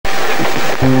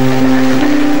Time.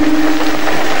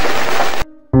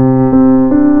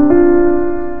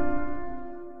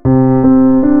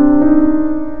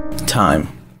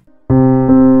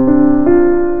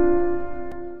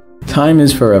 Time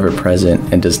is forever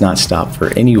present and does not stop for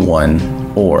anyone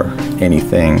or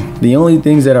anything. The only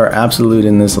things that are absolute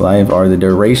in this life are the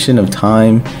duration of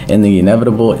time and the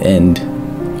inevitable end,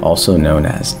 also known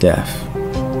as death.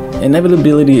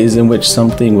 Inevitability is in which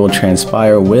something will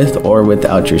transpire with or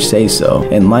without your say-so,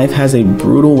 and life has a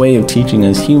brutal way of teaching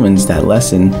us humans that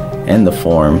lesson in the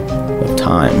form of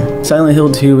time. Silent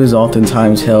Hill 2 is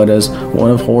oftentimes hailed as one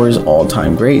of horror's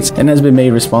all-time greats and has been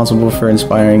made responsible for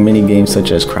inspiring many games such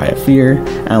as Cry of Fear,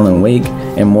 Alan Wake,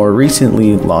 and more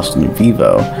recently Lost in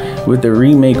Vivo. With the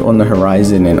remake on the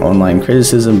horizon and online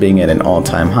criticism being at an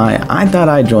all-time high, I thought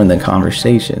I'd join the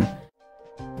conversation.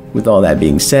 With all that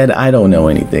being said, I don't know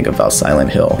anything about Silent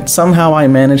Hill. Somehow I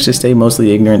managed to stay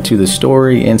mostly ignorant to the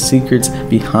story and secrets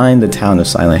behind the town of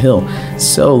Silent Hill.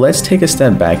 So let's take a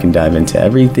step back and dive into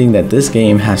everything that this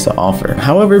game has to offer.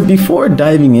 However, before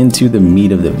diving into the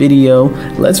meat of the video,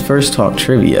 let's first talk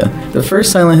trivia. The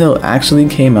first Silent Hill actually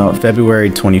came out February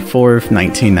 24th,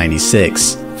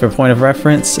 1996. For point of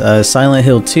reference, Silent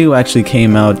Hill 2 actually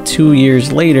came out 2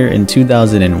 years later in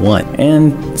 2001,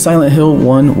 and Silent Hill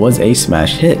 1 was a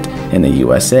smash hit in the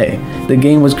USA. The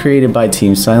game was created by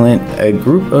Team Silent, a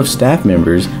group of staff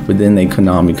members within the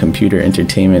Konami Computer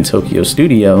Entertainment Tokyo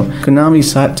studio. Konami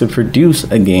sought to produce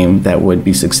a game that would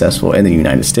be successful in the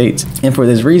United States, and for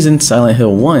this reason, Silent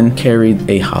Hill 1 carried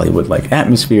a Hollywood-like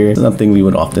atmosphere, something we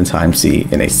would oftentimes see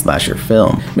in a slasher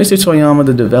film. Mr. Toyama,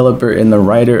 the developer and the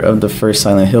writer of the first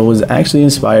Silent Hill, was actually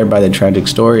inspired by the tragic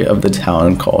story of the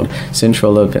town called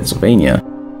Centralia, Pennsylvania,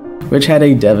 which had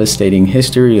a devastating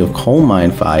history of coal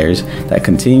mine fires that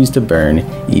continues to burn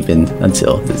even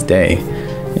until this day.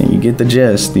 And you get the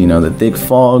gist, you know, the thick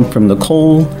fog from the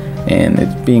coal and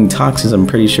it being toxic. I'm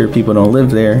pretty sure people don't live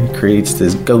there. It creates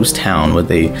this ghost town with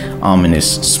a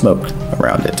ominous smoke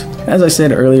around it. As I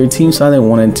said earlier, Team Silent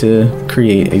wanted to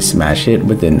create a smash hit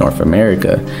within North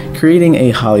America, creating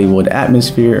a Hollywood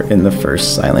atmosphere in the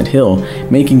first Silent Hill,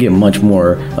 making it much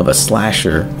more of a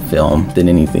slasher film than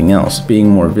anything else, being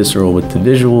more visceral with the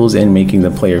visuals and making the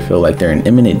player feel like they're in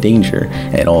imminent danger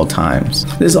at all times.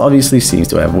 This obviously seems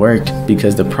to have worked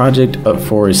because the project up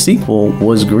for a sequel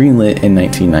was greenlit in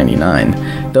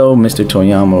 1999, though Mr.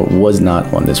 Toyama was not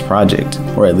on this project,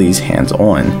 or at least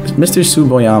hands-on. Mr.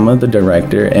 Tsuboyama, the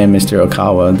director, and Mr.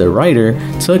 Okawa, the writer,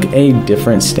 took a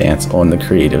different stance on the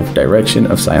creative direction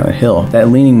of Silent Hill, that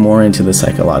leaning more into the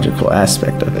psychological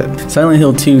aspect of it. Silent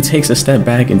Hill 2 takes a step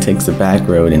back and takes the back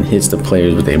road and hits the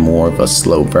players with a more of a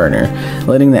slow burner,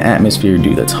 letting the atmosphere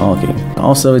do the talking.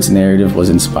 Also, its narrative was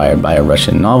inspired by a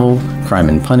Russian novel, Crime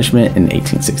and Punishment, in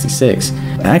 1866.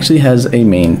 It actually has a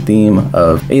main theme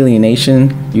of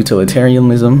alienation,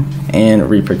 utilitarianism, and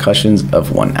repercussions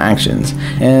of one's actions,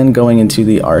 and going into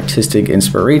the artistic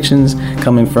inspirations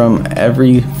coming from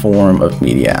every form of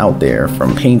media out there,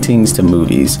 from paintings to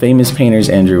movies. Famous painters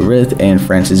Andrew Rith and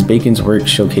Francis Bacon's work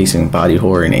showcasing body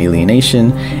horror and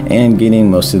alienation, and getting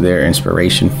most of their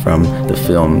inspiration from the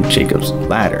film Jacob's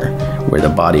Ladder, where the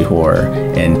body horror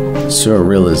and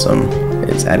surrealism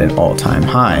is at an all-time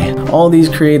high. All these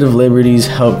creative liberties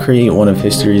help create one of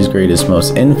history's greatest,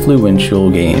 most influential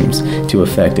games to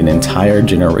affect an entire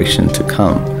generation to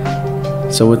come.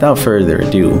 So without further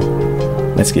ado,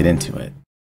 let's get into it.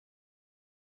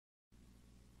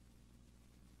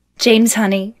 James,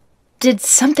 honey, did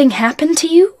something happen to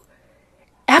you?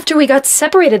 After we got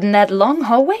separated in that long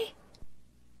hallway?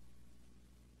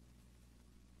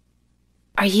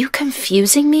 Are you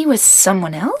confusing me with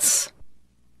someone else?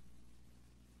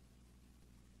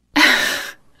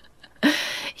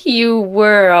 You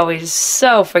were always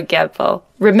so forgetful.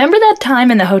 Remember that time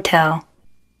in the hotel?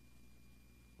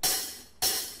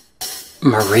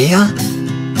 Maria?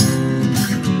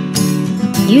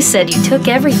 You said you took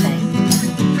everything,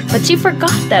 but you forgot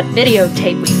that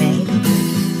videotape we made.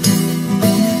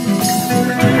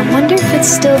 I wonder if it's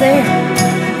still there.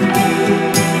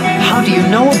 How do you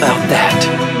know about that?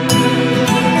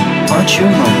 Aren't you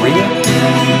Maria?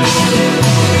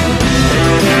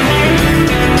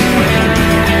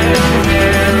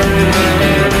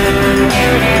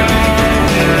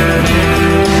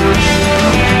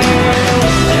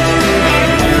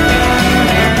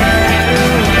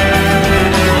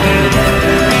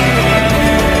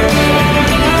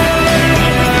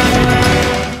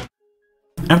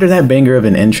 After that banger of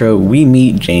an intro, we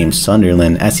meet James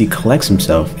Sunderland as he collects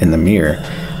himself in the mirror.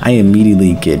 I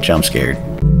immediately get jump scared.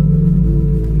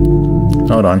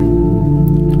 Hold on.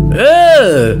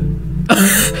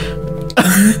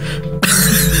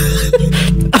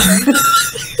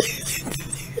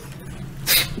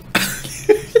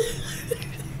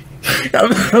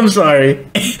 I'm sorry.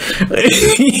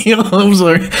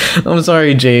 I'm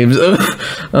sorry, James.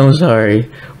 I'm sorry.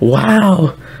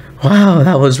 Wow,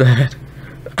 that was bad.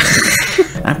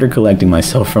 After collecting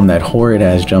myself from that horrid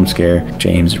ass jump scare,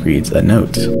 James reads a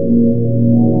note.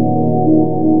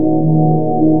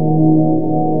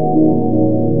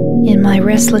 In my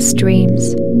restless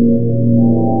dreams,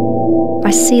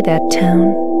 I see that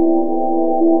town,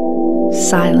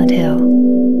 Silent Hill.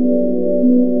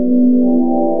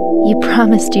 You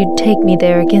promised you'd take me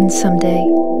there again someday,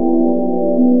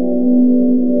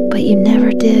 but you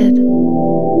never did.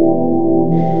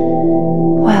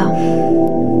 Well,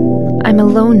 I'm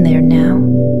alone there now,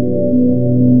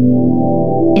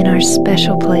 in our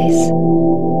special place,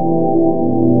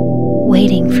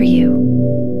 waiting for you.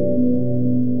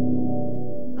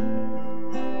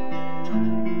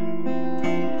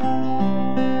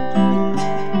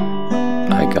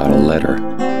 I got a letter.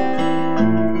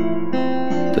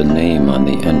 The name on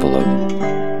the envelope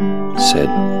said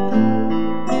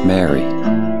Mary.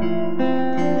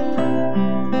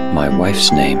 My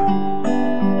wife's name.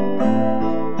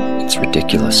 It's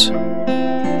ridiculous.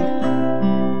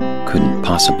 Couldn't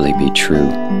possibly be true.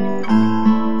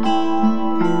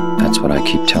 That's what I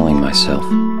keep telling myself.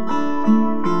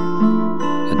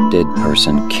 A dead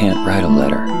person can't write a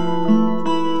letter.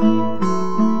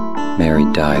 Mary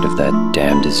died of that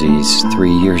damn disease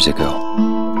 3 years ago.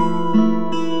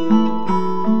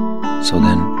 So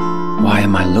then, why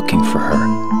am I looking for her?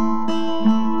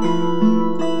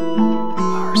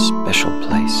 Our special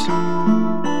place.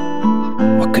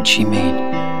 What could she mean?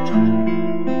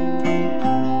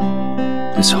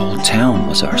 This whole town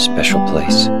was our special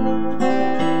place.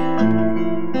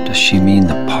 Does she mean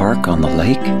the park on the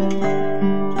lake?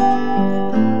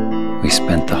 We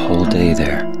spent the whole day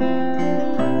there.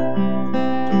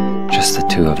 Just the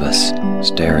two of us,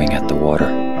 staring at the water.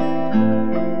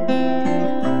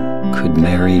 Could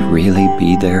Mary really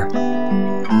be there?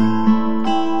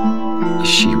 Is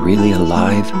she really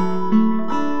alive?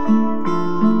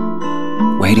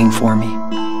 Waiting for me?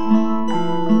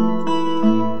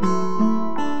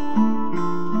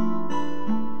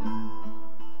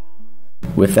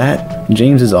 With that,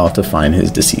 James is off to find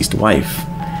his deceased wife.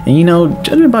 And you know,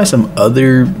 judging by some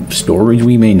other stories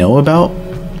we may know about,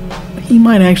 he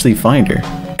might actually find her.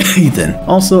 Ethan.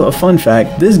 Also, a fun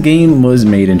fact, this game was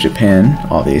made in Japan,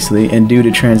 obviously, and due to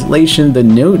translation, the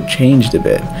note changed a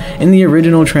bit. In the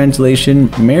original translation,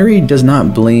 Mary does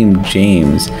not blame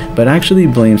James, but actually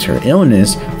blames her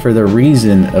illness for the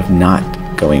reason of not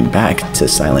going back to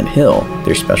Silent Hill,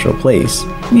 their special place.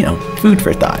 You know, food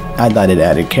for thought. I thought it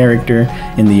added character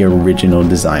in the original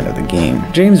design of the game.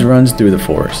 James runs through the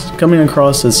forest, coming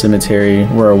across a cemetery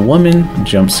where a woman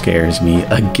jump scares me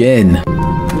again.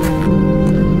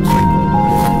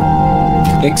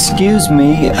 Excuse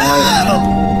me,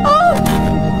 I'm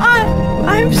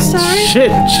sorry. Shit,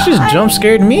 she just jump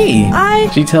scared me.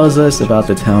 She tells us about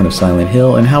the town of Silent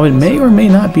Hill and how it may or may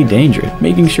not be dangerous,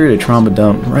 making sure to trauma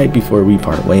dump right before we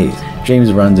part ways.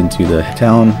 James runs into the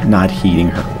town, not heeding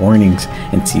her warnings,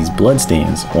 and sees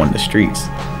bloodstains on the streets.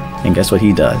 And guess what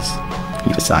he does?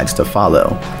 He decides to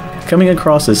follow. Coming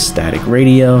across a static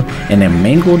radio and a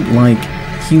mangled like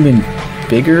human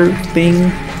bigger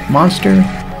thing, monster,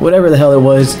 whatever the hell it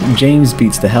was, James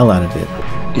beats the hell out of it.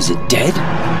 is it dead?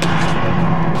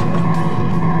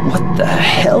 What the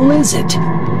hell is it?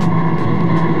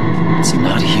 It's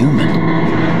not human.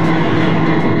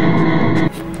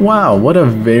 Wow, what a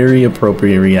very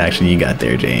appropriate reaction you got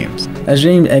there, James. As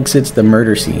James exits the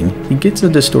murder scene, he gets a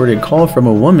distorted call from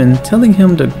a woman telling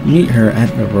him to meet her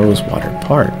at the Rosewater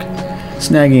Park.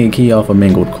 Snagging a key off a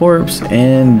mangled corpse,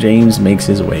 and James makes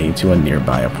his way to a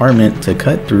nearby apartment to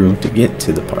cut through to get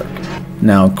to the park.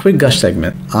 Now, quick gush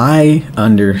segment. I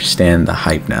understand the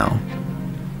hype now.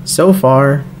 So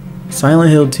far, Silent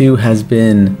Hill 2 has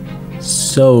been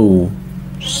so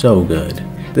good.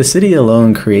 The city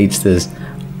alone creates this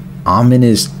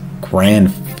ominous,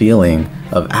 grand feeling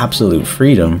of absolute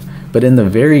freedom, but in the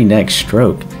very next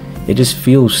stroke, it just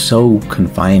feels so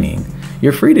confining.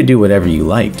 You're free to do whatever you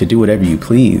like, to do whatever you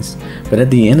please, but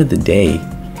at the end of the day,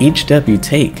 each step you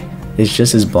take is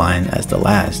just as blind as the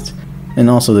last. And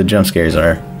also the jump scares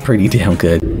are pretty damn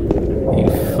good. You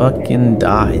fucking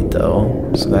died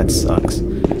though, so that sucks.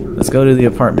 Let's go to the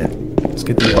apartment. Let's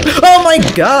get the apartment. Oh my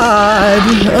god!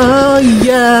 Oh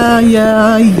yeah.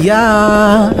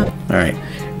 Alright,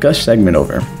 gush segment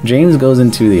over. James goes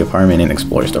into the apartment and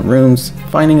explores the rooms,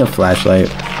 finding a flashlight,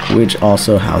 which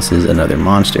also houses another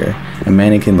monster, a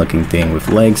mannequin looking thing with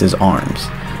legs as arms.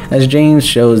 As James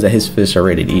shows that his fists are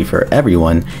ready to eat for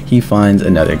everyone, he finds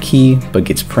another key but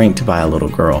gets pranked by a little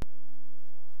girl.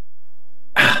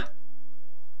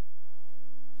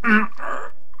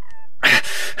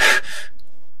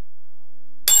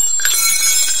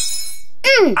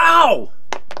 Ow!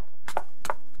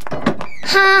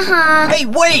 Haha. Hey,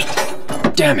 wait!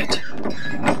 Damn it.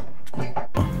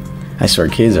 I swear,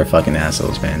 kids are fucking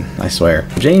assholes, man. I swear.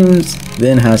 James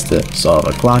then has to solve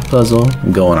a clock puzzle,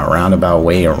 go in a roundabout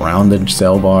way around the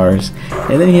cell bars,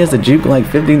 and then he has to juke like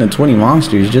 15 to 20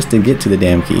 monsters just to get to the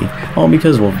damn key, all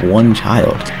because of one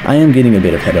child. I am getting a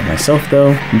bit ahead of myself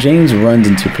though. James runs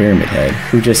into Pyramid Head,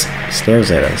 who just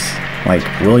stares at us, like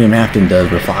William Afton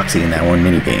does with Foxy in that one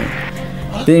minigame.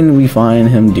 Then we find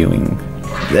him doing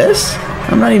this?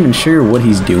 I'm not even sure what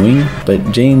he's doing,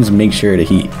 but James makes sure that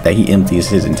he empties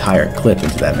his entire clip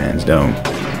into that man's dome.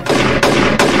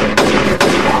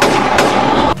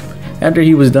 After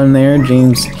he was done there,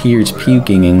 James hears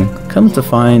puking and comes to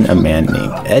find a man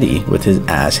named Eddie with his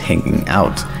ass hanging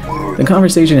out. The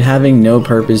conversation having no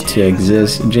purpose to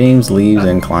exist, James leaves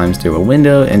and climbs through a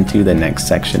window into the next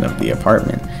section of the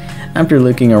apartment. After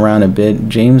looking around a bit,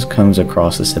 James comes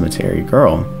across a cemetery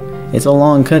girl. It's a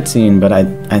long cutscene, but I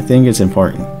think it's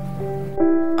important.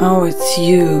 Oh, it's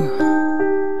you.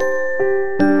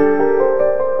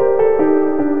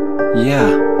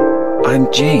 Yeah,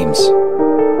 I'm James.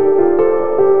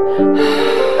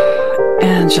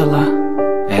 Angela.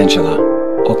 Angela,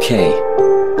 okay.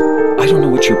 I don't know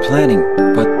what you're planning,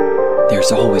 but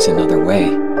there's always another way.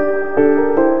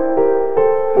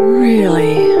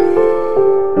 Really?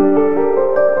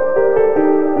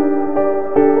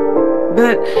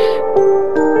 But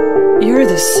you're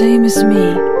the same as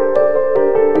me.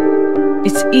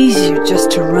 It's easier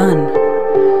just to run.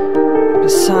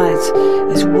 Besides,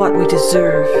 it's what we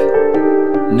deserve.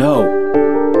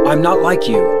 No, I'm not like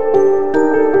you.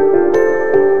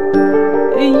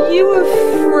 Are you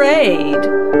afraid?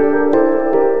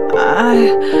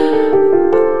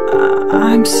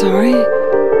 I'm sorry.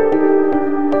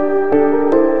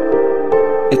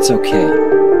 It's okay.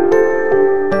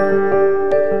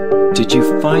 Did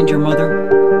you find your mother?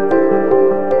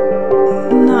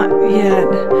 Not yet.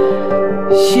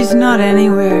 She's not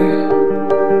anywhere.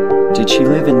 Did she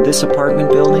live in this apartment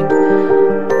building?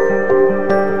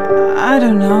 I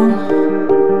don't know.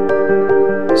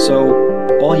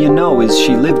 So, all you know is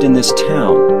she lived in this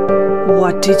town.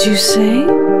 What did you say?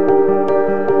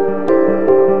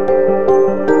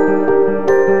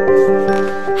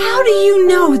 How do you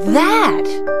know that?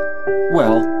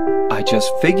 Well, I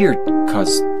just figured,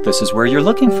 'cause this is where you're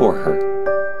looking for her.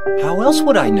 How else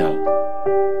would I know?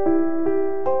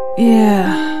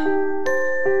 Yeah.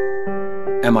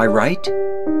 Am I right?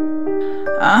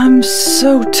 I'm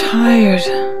so tired.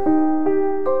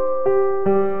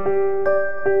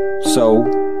 So,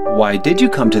 why did you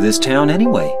come to this town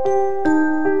anyway?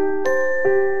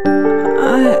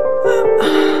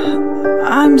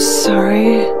 I'm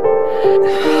sorry.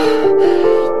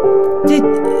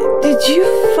 Did you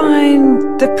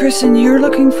find the person you're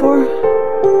looking for?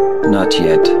 Not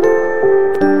yet.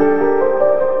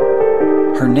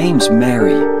 Her name's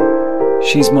Mary.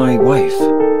 She's my wife.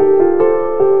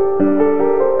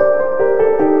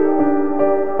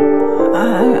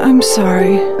 I'm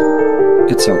sorry.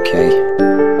 It's okay.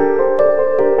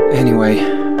 Anyway,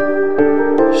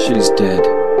 she's dead.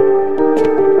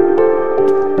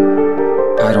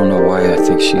 I don't know why I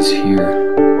think she's here.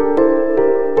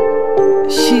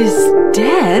 She's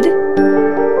dead?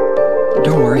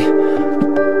 Don't worry.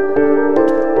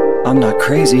 I'm not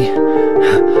crazy.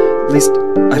 At least,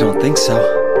 I don't think so.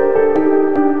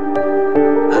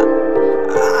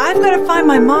 I've got to find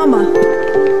my mama.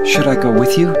 Should I go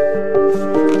with you?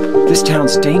 This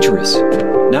town's dangerous.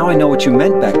 Now I know what you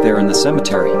meant back there in the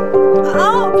cemetery.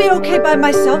 I'll be okay by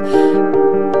myself.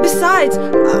 Besides,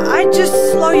 I'd just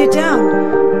slow you down.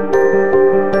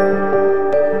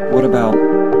 What about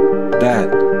that?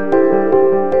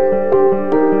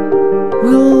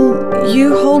 Will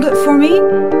you hold it for me?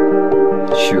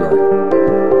 Sure.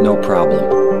 No problem.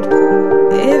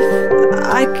 If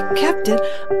I kept it,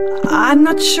 I'm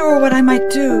not sure what I might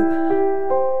do.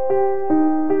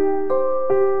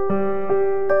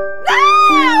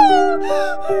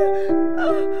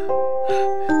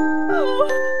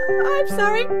 I'm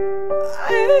sorry.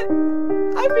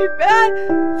 I feel bad.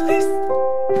 Please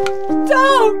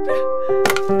don't.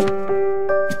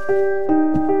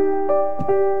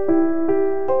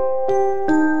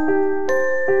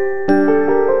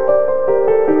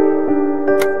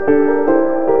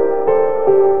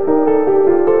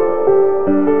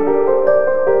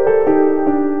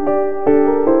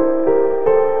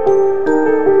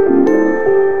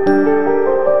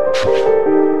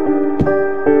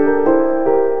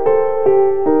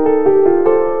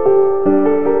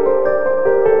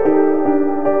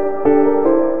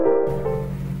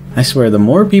 I swear, the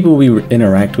more people we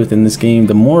interact with in this game,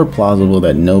 the more plausible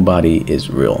that nobody is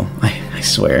real. I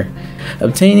swear.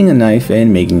 Obtaining a knife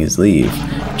and making his leave,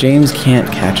 James can't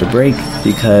catch a break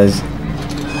because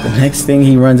the next thing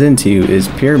he runs into is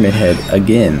Pyramid Head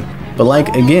again. But like,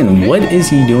 again, what is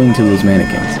he doing to those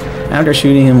mannequins? After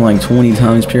shooting him like 20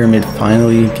 times, Pyramid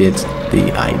finally gets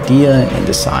the idea and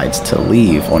decides to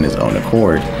leave on his own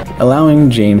accord, allowing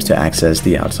James to access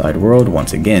the outside world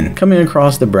once again, coming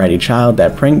across the bratty child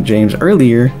that pranked James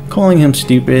earlier, calling him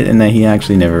stupid and that he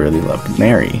actually never really loved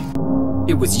Mary.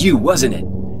 It was you, wasn't it?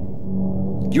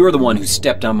 You're the one who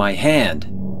stepped on my hand.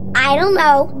 I don't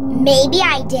know. Maybe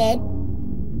I did.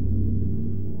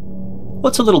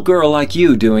 What's a little girl like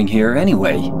you doing here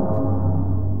anyway?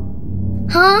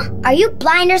 Huh? Are you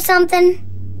blind or something?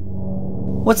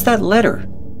 What's that letter?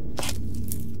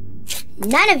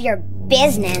 None of your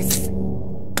business.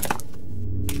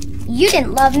 You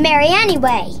didn't love Mary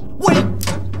anyway. Wait!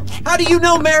 How do you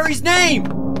know Mary's name?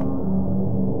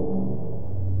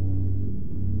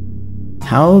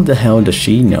 How the hell does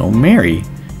she know Mary?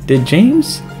 Did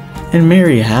James and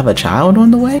Mary have a child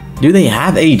on the way? Do they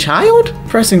have a child?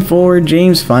 Pressing forward,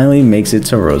 James finally makes it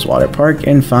to Rosewater Park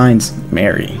and finds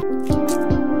Mary.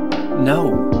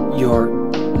 No, you're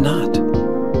not.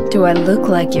 Do I look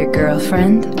like your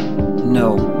girlfriend?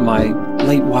 No, my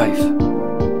late wife.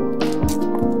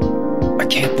 I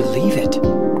can't believe it.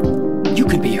 You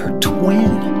could be her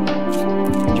twin.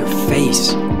 Your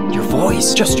face, your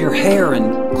voice, just your hair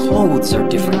and clothes are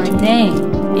different. My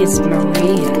name is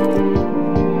Maria.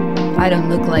 I don't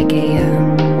look like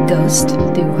a ghost,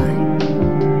 do I?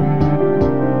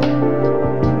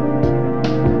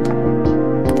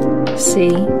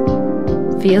 See?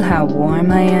 Feel how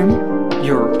warm I am?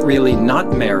 You're really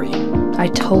not Mary. I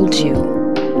told you,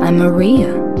 I'm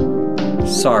Maria.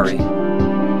 Sorry.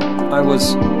 I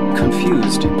was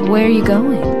confused. Where are you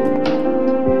going?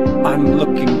 I'm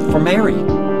looking for Mary.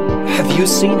 Have you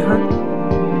seen her?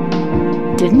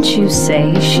 Didn't you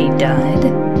say she died?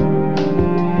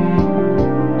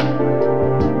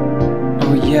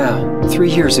 Oh yeah,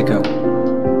 3 years ago.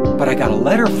 But I got a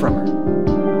letter from her.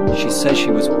 She says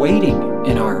she was waiting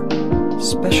in our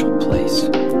special place.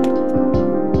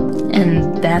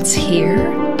 And that's here?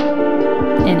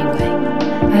 Anyway,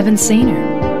 I haven't seen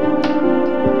her.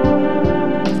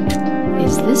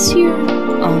 Is this your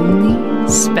only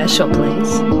special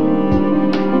place?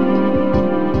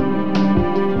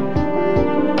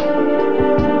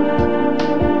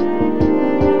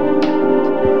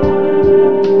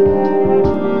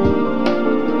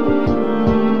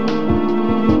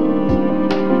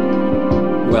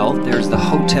 Well, there's the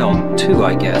hotel too,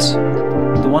 I guess.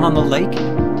 The one on the lake?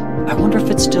 I wonder if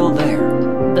it's still there.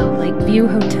 The Lakeview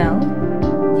Hotel?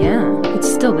 Yeah,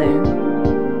 it's still there.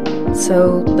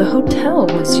 So, the hotel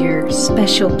was your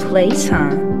special place,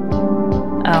 huh?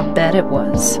 I'll bet it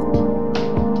was.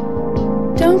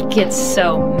 Don't get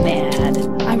so mad.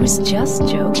 I was just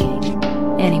joking.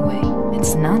 Anyway,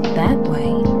 it's not that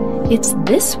way. It's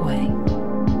this way.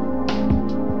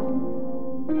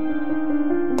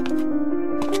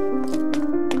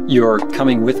 You're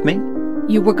coming with me?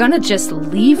 You were gonna just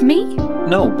leave me?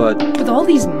 No, but... With all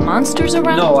these monsters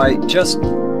around? No, I just...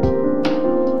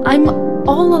 I'm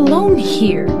all alone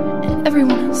here.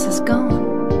 Everyone else is gone.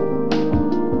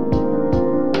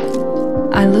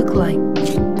 I look like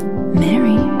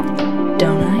Mary,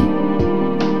 don't I?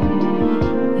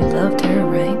 You loved her,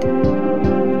 right?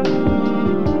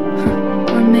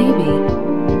 Or maybe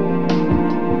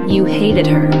you hated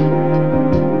her.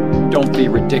 Don't be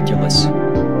ridiculous.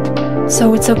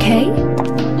 So it's okay?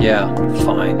 Yeah,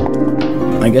 fine.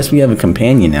 I guess we have a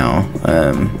companion now.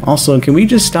 Also, can we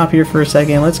just stop here for a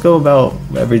second? Let's go about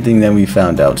everything that we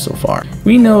found out so far.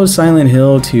 We know Silent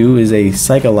Hill 2 is a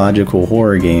psychological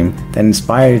horror game that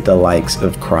inspired the likes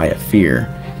of Cry of Fear.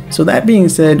 So that being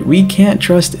said, we can't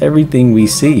trust everything we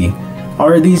see.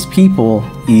 Are these people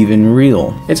even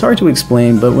real? It's hard to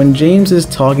explain, but when James is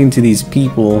talking to these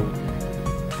people,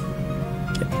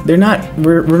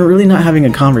 we're really not having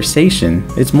a conversation.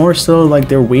 It's more so like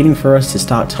they're waiting for us to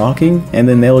stop talking, and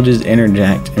then they'll just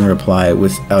interject and reply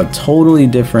with a totally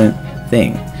different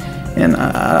thing. And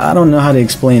I don't know how to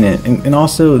explain it. And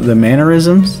also the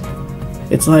mannerisms,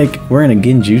 it's like we're in a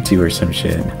genjutsu or some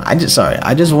shit. I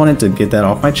just wanted to get that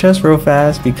off my chest real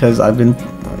fast because I've been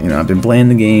playing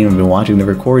the game, I've been watching the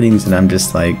recordings, and I'm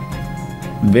just like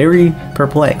very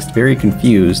perplexed, very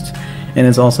confused. And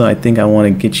it's also, I think I want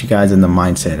to get you guys in the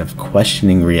mindset of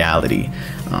questioning reality,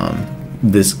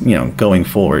 going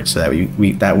forward, so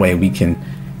that that way we can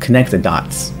connect the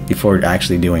dots before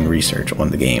actually doing research on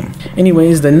the game.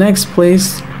 Anyways, the next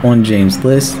place on James'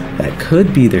 list that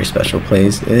could be their special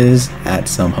place is at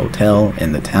some hotel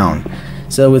in the town.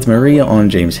 So with Maria on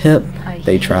James' hip,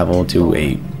 they travel to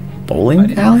a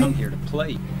bowling alley?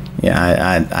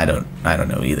 Yeah, I don't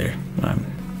know either.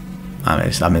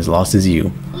 I'm as lost as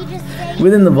you.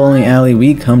 Within the bowling alley,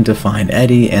 we come to find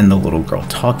Eddie and the little girl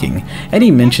talking. Eddie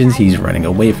mentions he's running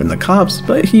away from the cops,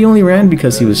 but he only ran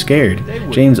because he was scared.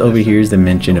 James overhears the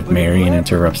mention of Mary and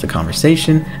interrupts the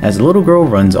conversation as the little girl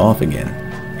runs off again.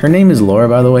 Her name is Laura,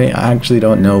 by the way. I actually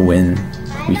don't know when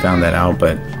we found that out,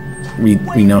 but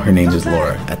we know her name is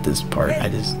Laura at this part. I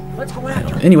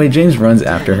don't know. Anyway, James runs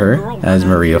after her as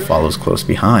Maria follows close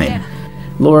behind.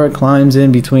 Laura climbs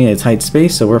in between a tight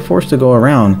space, so we're forced to go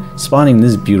around, spawning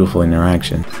this beautiful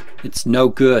interaction. It's no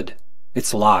good.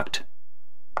 It's locked.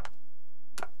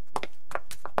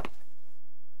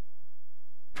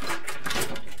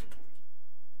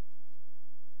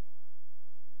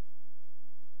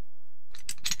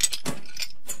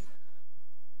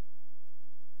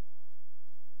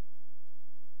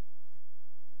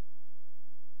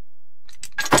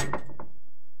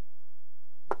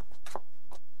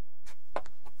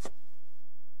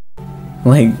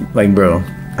 Like bro.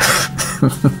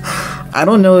 I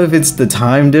don't know if it's the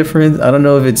time difference. I don't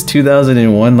know if it's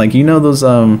 2001. Like, you know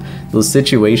those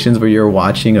situations where you're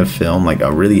watching a film, like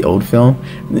a really old film.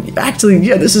 Actually,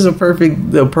 yeah, this is the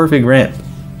perfect rant.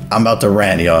 I'm about to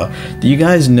rant, y'all. Do you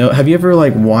guys know? Have you ever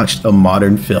like watched a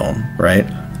modern film, right?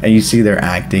 And you see their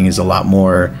acting is a lot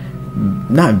more,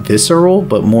 not visceral,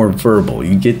 but more verbal.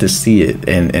 You get to see it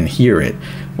and hear it.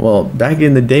 Well, back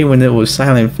in the day when it was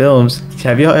silent films,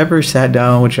 have y'all ever sat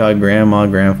down with y'all grandma,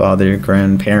 grandfather,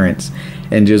 grandparents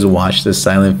and just watched the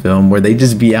silent film where they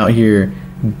just be out here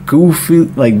goofy?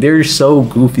 Like, they're so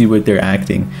goofy with their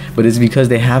acting, but it's because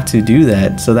they have to do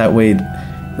that so that way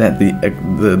that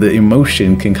the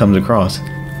emotion can come across.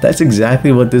 That's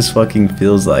exactly what this fucking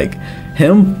feels like.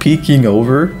 Him peeking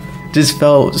over just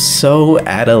felt so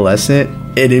adolescent,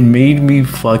 and it made me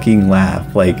fucking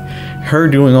laugh. Like, her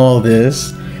doing all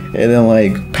this and then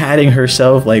like patting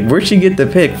herself, like, where'd she get the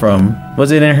pic from?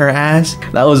 Was it in her ass?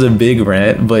 That was a big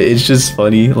rant, but it's just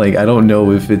funny. Like, I don't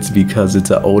know if it's because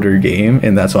it's an older game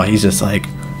and that's why he's just like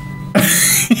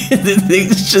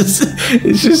it's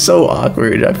just so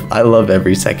awkward. I love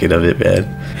every second of it, man.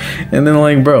 And then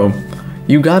like, bro,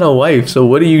 you got a wife, so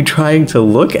what are you trying to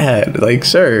look at? Like,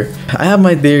 sir, I have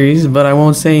my theories, but I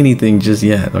won't say anything just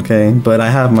yet, okay? But I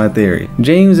have my theory.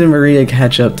 James and Maria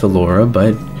catch up to Laura,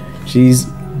 but she's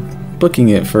booking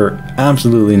it for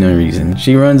absolutely no reason.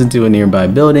 She runs into a nearby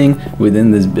building.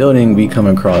 Within this building, we come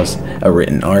across a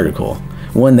written article,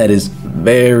 one that is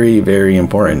very, very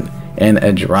important and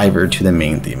a driver to the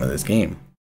main theme of this game.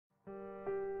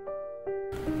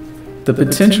 The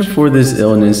potential for this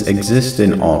illness exists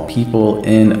in all people,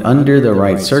 and under the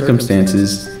right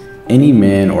circumstances, any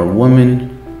man or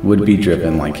woman would be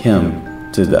driven like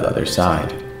him to the other side.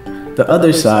 The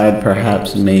other side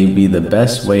perhaps may be the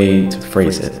best way to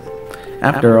phrase it.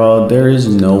 After all, there is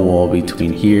no wall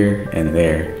between here and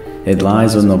there. It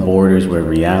lies on the borders where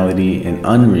reality and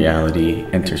unreality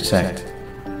intersect.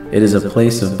 It is a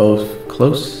place of both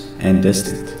close and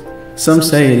distant. Some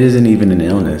say it isn't even an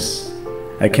illness.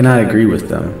 I cannot agree with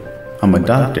them. I'm a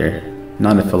doctor,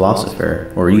 not a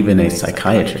philosopher or even a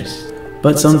psychiatrist.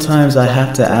 But sometimes I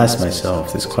have to ask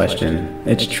myself this question.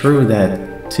 It's true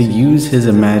that to use his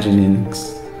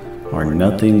imaginings are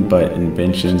nothing but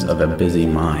inventions of a busy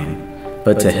mind.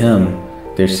 But to him,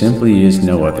 there simply is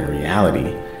no other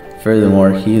reality.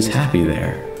 Furthermore, he is happy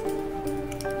there.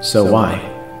 So why?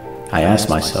 I ask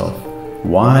myself,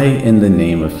 why in the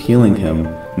name of healing him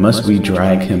must we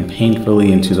drag him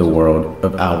painfully into the world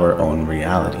of our own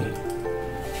reality?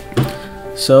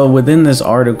 So within this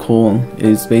article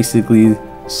is basically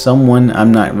someone,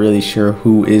 I'm not really sure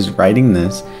who is writing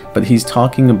this, but he's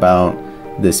talking about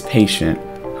this patient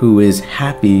who is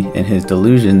happy in his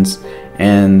delusions,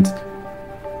 and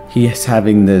he is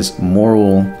having this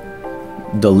moral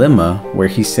dilemma where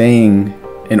he's saying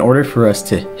in order for us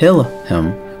to heal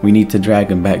him, we need to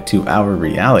drag him back to our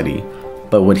reality.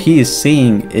 But what he is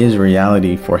seeing is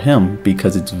reality for him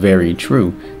because it's very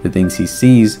true. The things he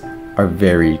sees are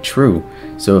very true.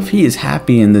 So if he is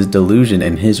happy in this delusion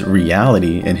and his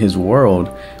reality and his world,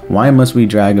 why must we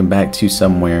drag him back to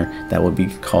somewhere that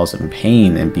would cause him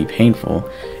pain and be painful?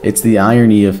 It's the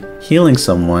irony of healing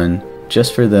someone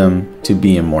just for them to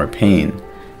be in more pain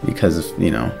because,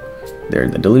 you know, they're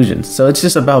in the delusions. So it's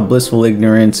just about blissful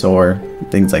ignorance or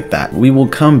things like that. We will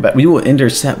come back, we will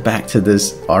intercept back to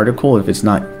this article if it's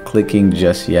not clicking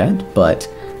just yet, but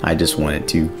I just wanted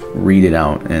to read it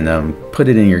out and put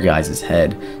it in your guys'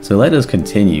 head. So let us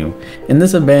continue. In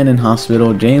this abandoned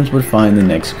hospital, James would find the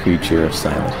next creature of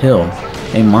Silent Hill,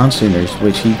 a monster nurse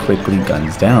which he quickly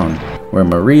guns down, where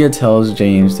Maria tells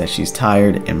James that she's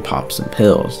tired and pops some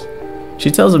pills.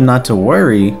 She tells him not to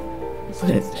worry,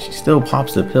 but she still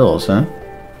pops the pills, huh?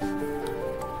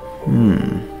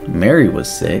 Mary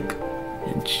was sick,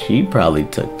 and she probably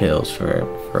took pills for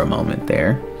a moment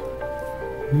there.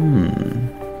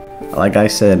 Like I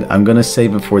said, I'm gonna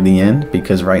save it for the end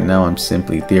because right now I'm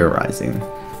simply theorizing.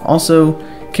 Also,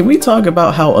 can we talk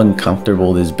about how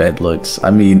uncomfortable this bed looks? I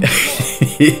mean,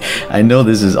 I know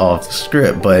this is off the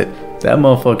script, but that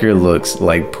motherfucker looks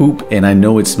like poop, and I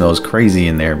know it smells crazy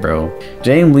in there, bro.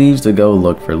 James leaves to go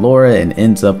look for Laura and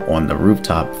ends up on the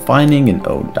rooftop finding an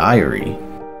old diary.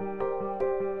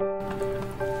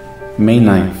 May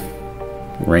 9th.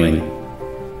 Rain.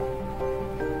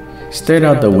 Stared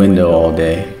out the window all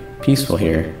day. Peaceful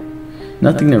here.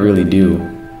 Nothing to really do.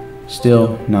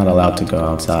 Still not allowed to go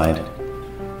outside.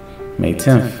 May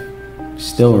 10th.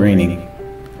 Still raining.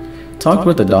 Talked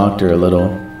with the doctor a little.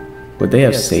 Would they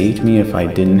have saved me if I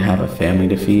didn't have a family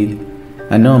to feed?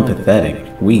 I know I'm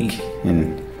pathetic, weak,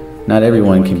 and not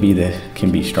everyone can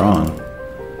be strong.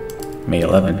 May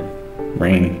 11th.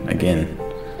 Rain again.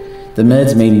 The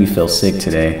meds made me feel sick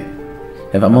today.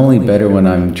 If I'm only better when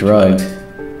I'm drugged,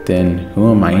 then who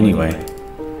am I anyway?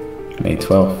 May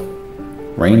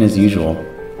 12th. Rain as usual.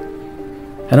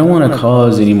 I don't want to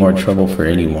cause any more trouble for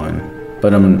anyone,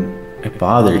 but I'm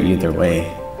bothered either way.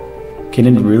 Can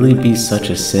it really be such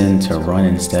a sin to run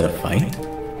instead of fight?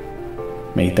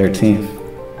 May 13th.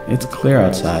 It's clear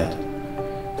outside.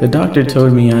 The doctor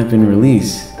told me I've been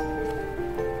released.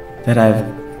 That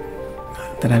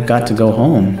I've got to go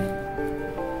home.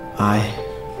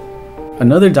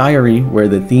 Another diary where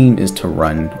the theme is to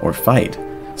run or fight,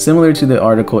 similar to the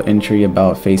article entry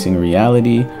about facing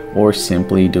reality or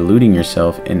simply deluding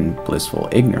yourself in blissful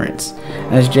ignorance.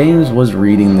 As James was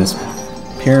reading this,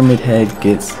 Pyramid Head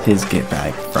gets his get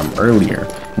back from earlier,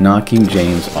 knocking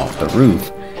James off the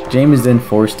roof. James is then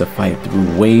forced to fight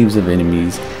through waves of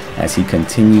enemies as he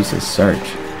continues his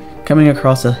search, coming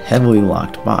across a heavily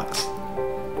locked box.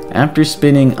 After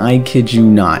spending, I kid you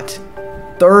not,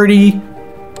 30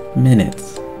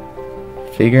 minutes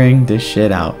figuring this shit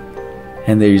out,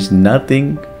 and there's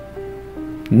nothing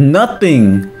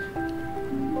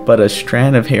but a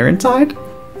strand of hair inside?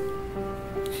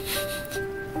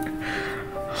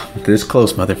 This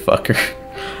close, motherfucker.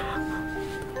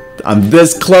 I'm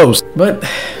this close. But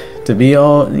to be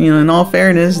in all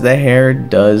fairness, the hair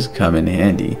does come in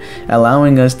handy,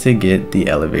 allowing us to get the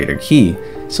elevator key,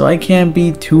 so I can't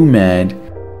be too mad.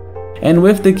 And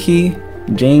with the key,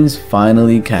 James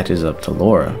finally catches up to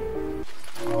Laura.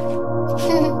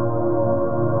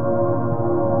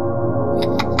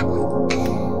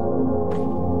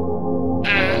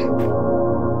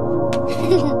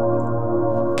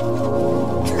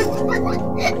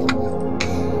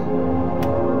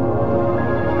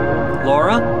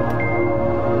 Laura?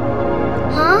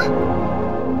 Huh?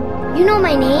 You know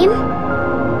my name?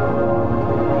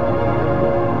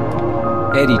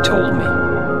 Eddie told me.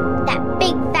 That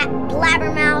big fat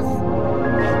blabbermouth.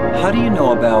 How do you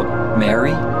know about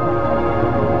Mary?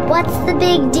 What's the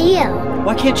big deal?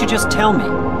 Why can't you just tell me?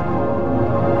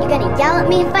 You gonna yell at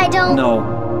me if I don't? No,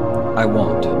 I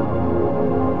won't.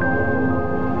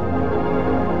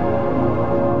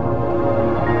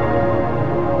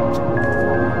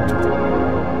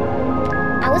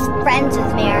 I was friends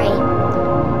with Mary.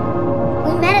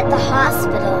 We met at the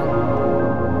hospital.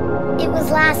 It was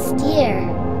last year.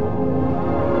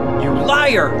 You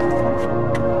liar!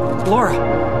 Laura,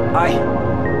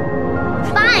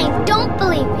 Fine, don't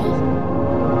believe me.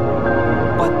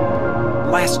 But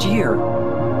last year,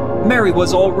 Mary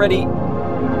was already...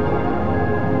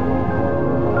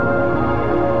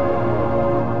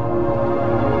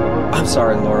 I'm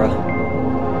sorry, Laura.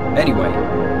 Anyway,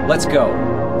 let's go.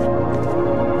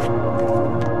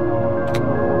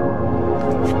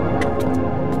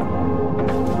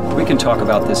 We can talk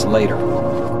about this later.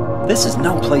 This is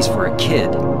no place for a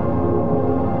kid.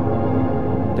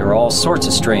 There are all sorts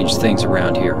of strange things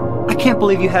around here. I can't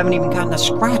believe you haven't even gotten a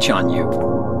scratch on you.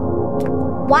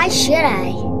 Why should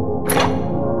I?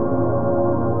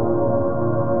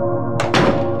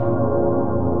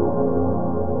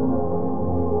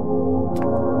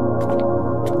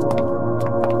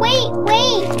 Wait!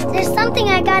 There's something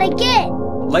I gotta get.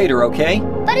 Later, okay?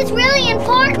 But it's really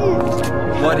important.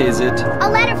 What is it? A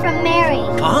letter from Mary.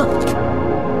 Huh?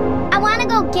 I wanna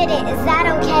go get it. Is that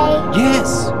okay?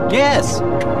 Yes!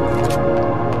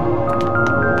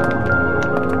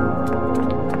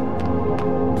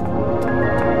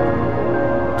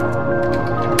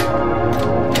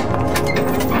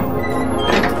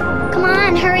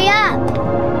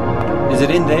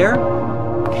 it in there?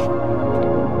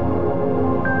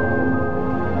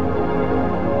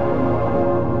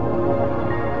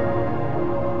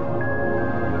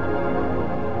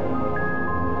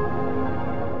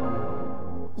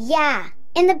 Yeah,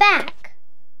 in the back.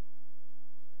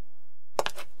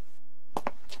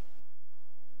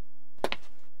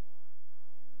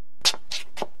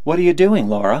 What are you doing,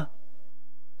 Laura?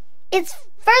 It's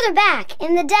further back,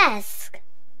 in the desk.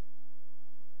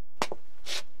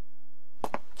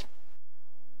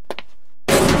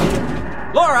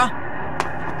 Laura!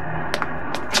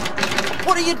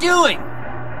 What are you doing?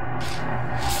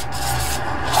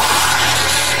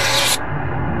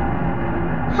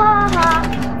 Ha ha,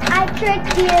 I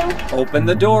tricked you. Open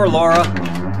the door, Laura.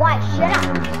 Why should I?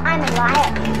 I'm a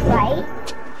liar, right?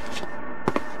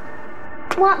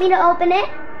 Want me to open it?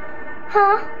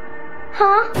 Huh?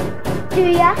 Huh? Do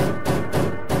ya?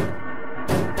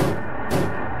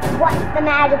 What's the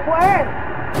magic word?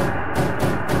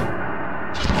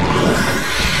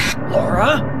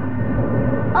 Laura?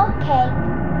 Okay,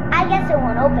 I guess I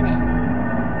won't open it.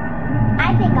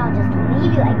 I think I'll just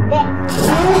leave you like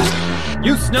this.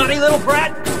 You snotty little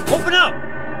brat! Open up!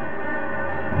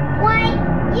 Why,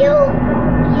 you...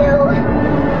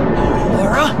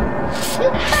 Laura? You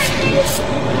hurt me!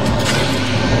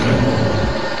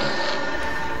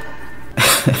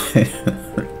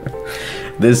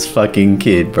 This fucking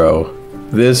kid, bro.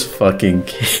 This fucking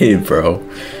kid, bro.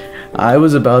 I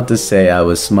was about to say I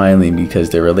was smiling because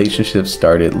their relationship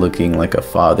started looking like a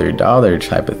father-daughter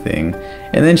type of thing,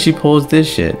 and then she pulls this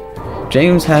shit.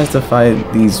 James has to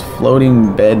fight these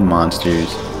floating bed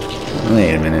monsters.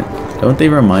 Wait a minute. Don't they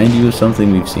remind you of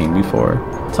something we've seen before?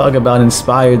 Talk about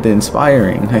inspired the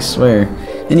inspiring, I swear.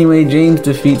 Anyway, James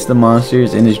defeats the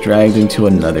monsters and is dragged into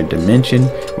another dimension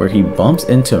where he bumps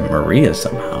into Maria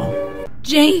somehow.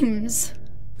 James!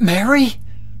 Mary?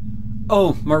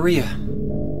 Oh, Maria.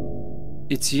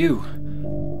 It's you.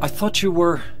 I thought you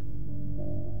were...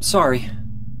 Sorry.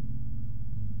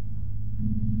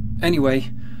 Anyway,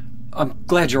 I'm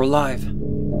glad you're alive.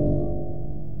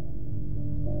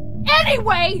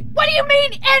 Anyway? What do you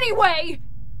mean, anyway?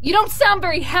 You don't sound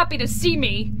very happy to see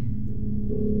me.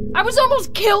 I was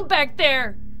almost killed back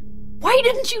there. Why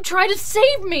didn't you try to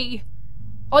save me?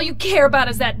 All you care about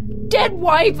is that dead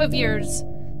wife of yours.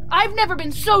 I've never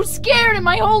been so scared in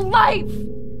my whole life.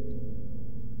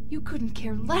 You couldn't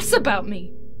care less about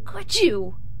me, could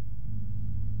you?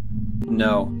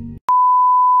 No.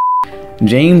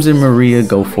 James and Maria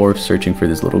go forth searching for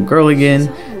this little girl again,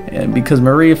 and because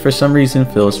Maria for some reason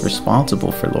feels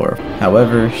responsible for Laura.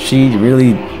 However, she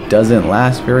really doesn't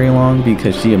last very long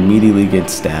because she immediately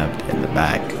gets stabbed in the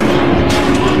back.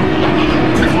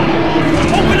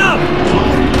 Open up!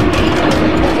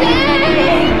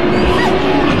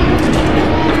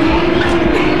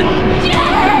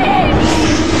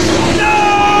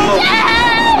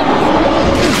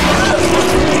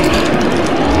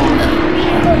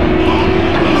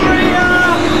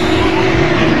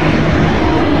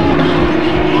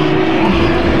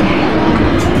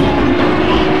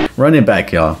 Run it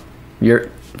back, y'all. Your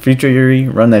future Yuri,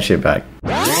 run that shit back.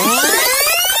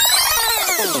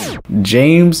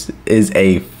 James is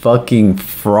a fucking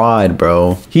fraud,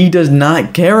 bro. He does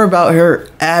not care about her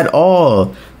at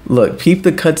all. Look, peep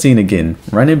the cutscene again.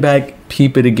 Run it back,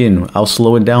 peep it again. I'll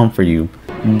slow it down for you.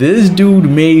 This dude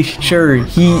made sure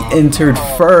he entered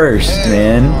first,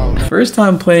 man. First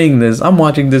time playing this, I'm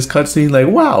watching this cutscene like,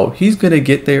 wow, he's gonna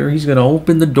get there. He's gonna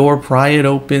open the door, pry it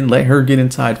open, let her get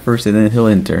inside first, and then he'll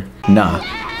enter. Nah,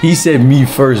 he said me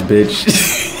first, bitch.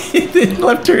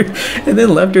 and then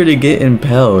left her to get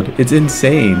impaled. It's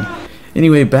insane.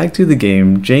 Anyway, back to the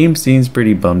game. James seems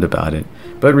pretty bummed about it,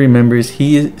 but remembers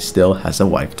he still has a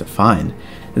wife to find.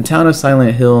 The town of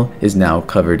Silent Hill is now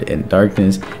covered in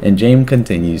darkness, and James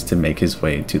continues to make his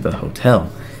way to the hotel,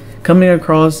 coming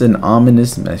across an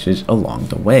ominous message along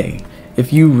the way.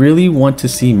 If you really want to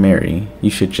see Mary, you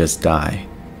should just die.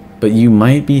 But you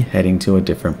might be heading to a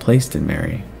different place than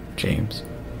Mary, James.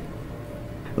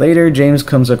 Later, James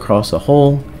comes across a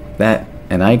hole that,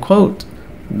 and I quote,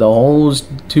 "The hole's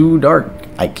too dark.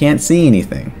 I can't see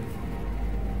anything."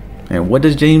 And what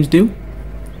does James do?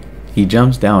 He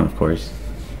jumps down, of course.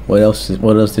 What else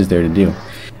is there to do?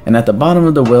 And at the bottom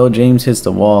of the well, James hits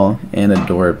the wall and a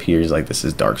door appears like this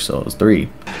is Dark Souls 3.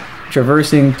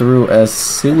 Traversing through a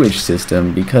sewage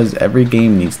system because every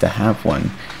game needs to have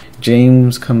one.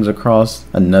 James comes across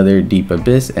another deep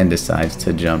abyss and decides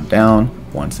to jump down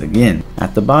once again.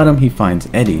 At the bottom he finds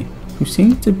Eddie, who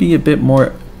seems to be a bit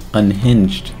more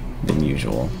unhinged than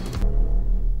usual.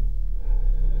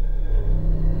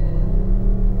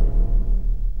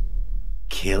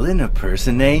 Killing a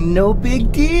person ain't no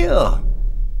big deal.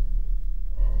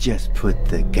 Just put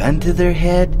the gun to their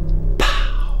head.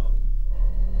 Pow!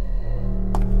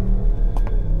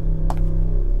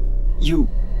 You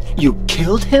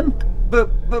killed him?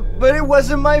 But it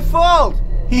wasn't my fault.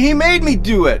 He made me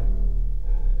do it.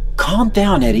 Calm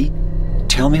down, Eddie.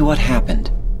 Tell me what happened.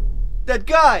 That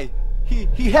guy,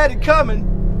 he had it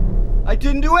coming. I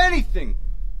didn't do anything.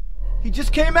 He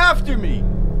just came after me.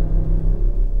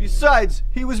 Besides,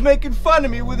 he was making fun of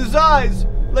me with his eyes,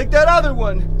 like that other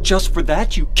one. Just for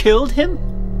that, you killed him?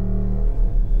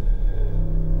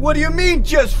 What do you mean,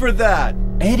 just for that?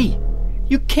 Eddie,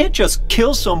 you can't just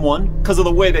kill someone because of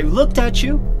the way they looked at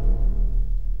you.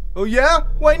 Oh yeah?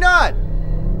 Why not?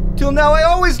 Till now I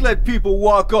always let people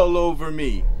walk all over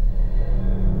me.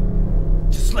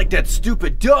 Just like that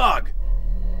stupid dog.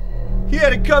 He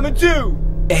had it coming too.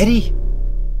 Eddie?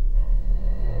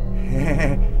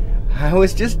 I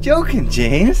was just joking,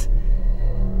 James.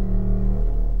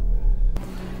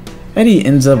 Eddie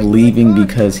ends up leaving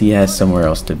because he has somewhere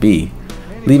else to be,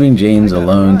 leaving James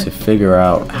alone to figure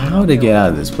out how to get out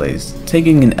of this place,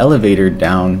 taking an elevator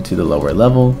down to the lower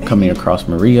level, coming across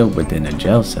Maria within a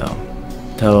jail cell.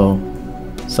 Though,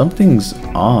 something's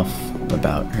off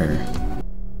about her.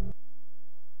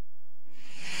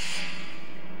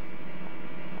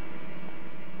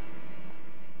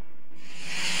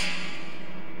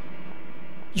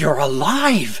 You're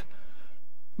alive!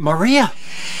 Maria,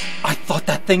 I thought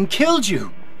that thing killed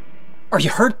you. Are you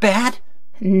hurt bad?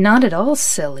 Not at all,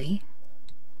 silly.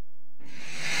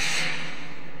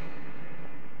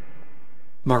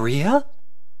 Maria?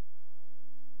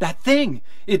 That thing,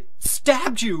 it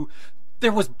stabbed you.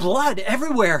 There was blood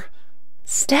everywhere.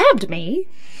 Stabbed me?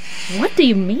 What do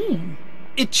you mean?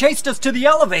 It chased us to the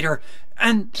elevator,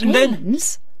 and then...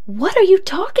 James, what are you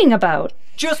talking about?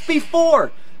 Just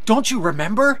before! Don't you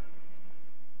remember?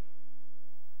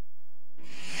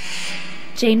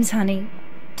 James, honey,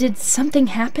 did something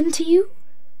happen to you?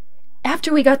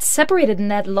 After we got separated in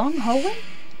that long hallway?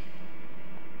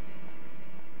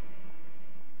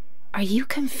 Are you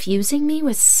confusing me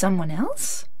with someone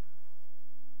else?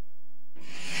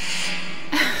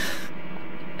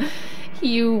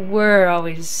 You were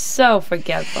always so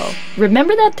forgetful.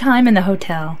 Remember that time in the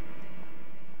hotel?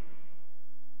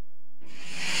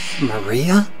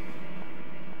 Maria?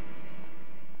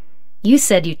 You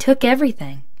said you took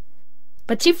everything,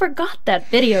 but you forgot that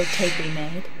videotape we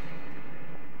made.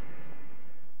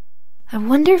 I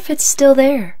wonder if it's still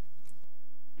there.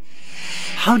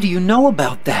 How do you know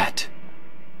about that?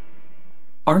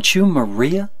 Aren't you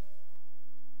Maria?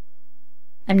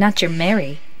 I'm not your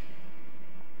Mary.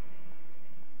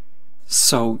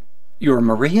 So, you're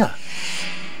Maria?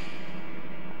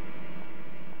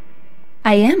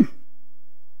 I am.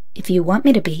 If you want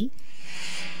me to be.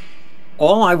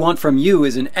 All I want from you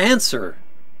is an answer.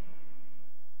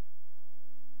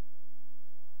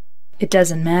 It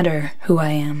doesn't matter who I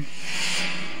am.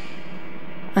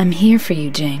 I'm here for you,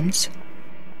 James.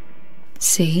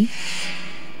 See?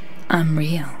 I'm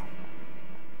real.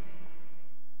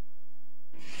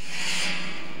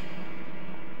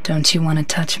 Don't you want to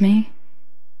touch me?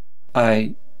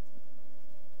 I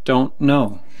don't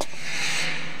know.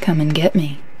 Come and get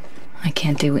me. I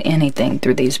can't do anything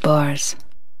through these bars.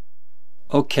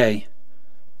 Okay.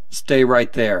 Stay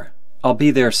right there. I'll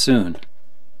be there soon.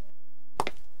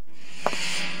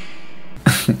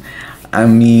 I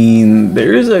mean,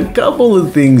 there's a couple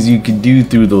of things you could do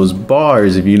through those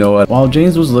bars if you know what. While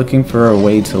James was looking for a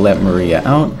way to let Maria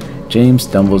out, James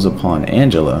stumbles upon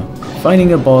Angela,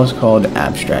 fighting a boss called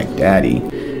Abstract Daddy,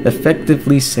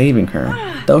 effectively saving her.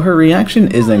 Though her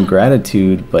reaction isn't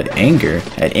gratitude, but anger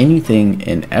at anything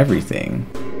and everything.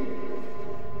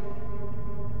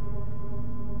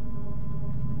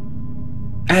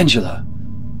 Angela,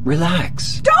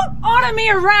 relax. Don't order me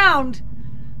around!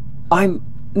 I'm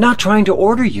not trying to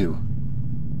order you.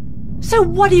 So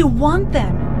what do you want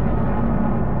then?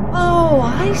 Oh,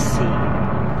 I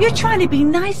see. You're trying to be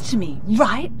nice to me,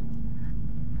 right?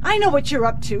 I know what you're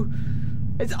up to.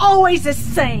 It's always the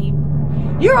same.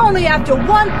 You're only after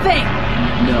one thing.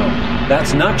 No,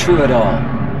 that's not true at all.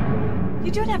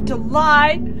 You don't have to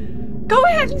lie. Go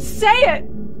ahead and say it.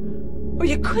 Or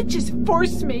you could just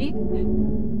force me.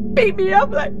 Beat me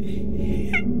up like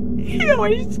you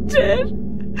always did.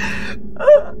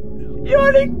 You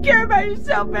only care about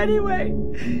yourself anyway.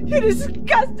 You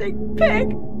disgusting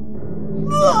pig.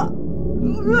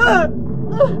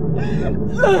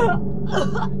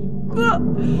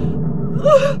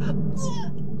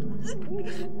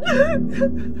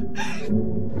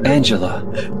 Angela.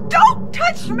 Don't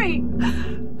touch me!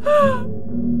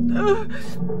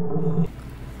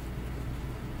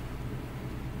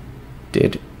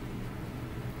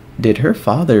 Did her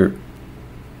father rape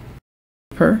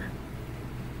her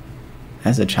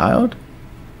as a child?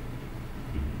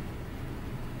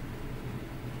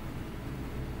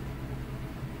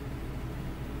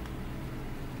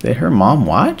 Did her mom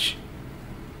watch?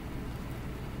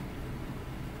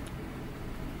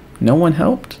 No one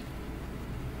helped?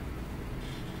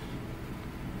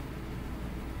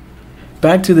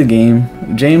 Back to the game,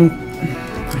 James...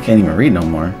 I can't even read no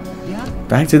more.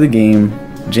 Back to the game,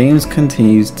 James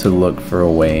continues to look for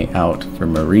a way out for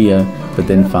Maria, but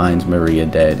then finds Maria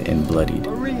dead and bloodied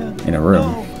in a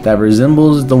room that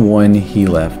resembles the one he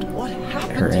left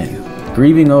her in.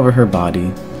 Grieving over her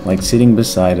body, like sitting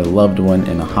beside a loved one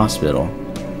in a hospital.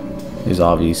 There's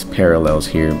obvious parallels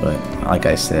here, but like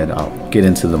I said, I'll get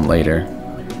into them later.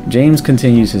 James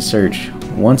continues his search,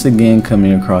 once again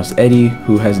coming across Eddie,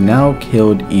 who has now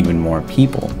killed even more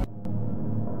people.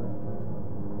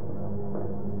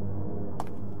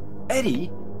 Eddie?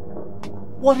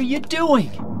 What are you doing?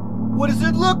 What does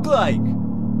it look like?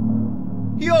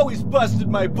 He always busted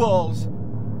my balls.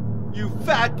 You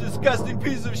fat, disgusting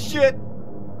piece of shit.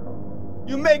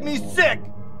 You make me sick.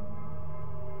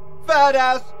 Fat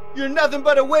ass, you're nothing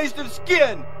but a waste of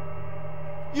skin.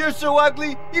 You're so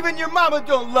ugly, even your mama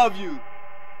don't love you.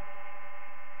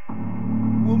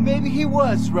 Well, maybe he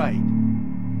was right.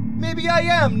 Maybe I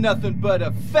am nothing but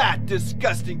a fat,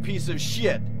 disgusting piece of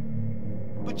shit.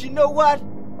 But you know what?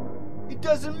 It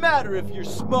doesn't matter if you're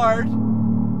smart,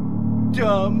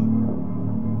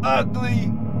 dumb,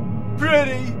 ugly,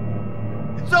 pretty.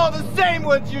 It's all the same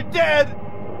once you're dead.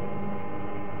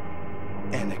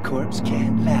 And the corpse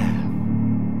can't laugh.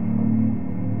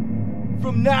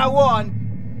 From now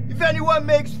on, if anyone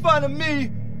makes fun of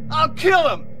me, I'll kill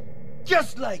him.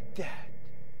 Just like that.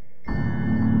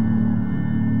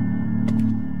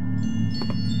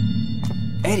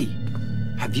 Eddie,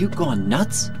 have you gone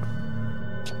nuts?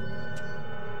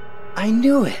 I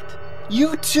knew it.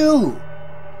 You too.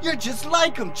 You're just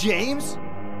like him, James.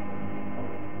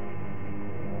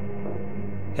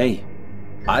 Hey,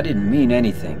 I didn't mean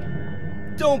anything.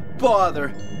 Don't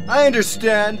bother. I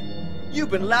understand. You've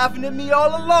been laughing at me all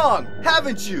along,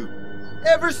 haven't you?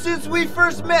 Ever since we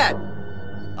first met.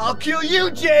 I'll kill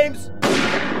you, James!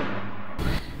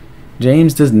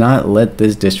 James does not let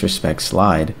this disrespect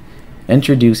slide,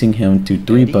 introducing him to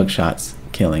 3 buckshots,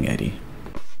 killing Eddie.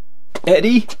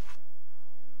 Eddie?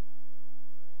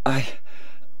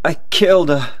 I killed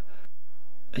a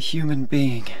human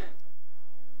being.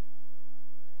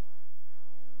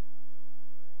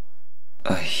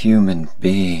 A human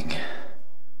being.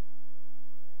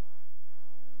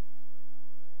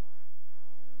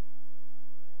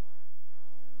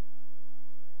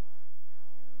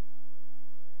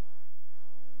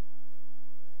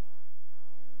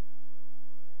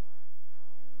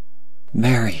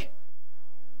 Mary.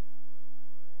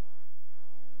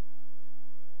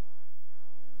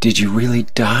 Did you really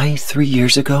die 3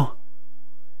 years ago?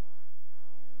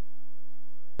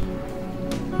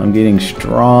 I'm getting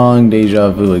strong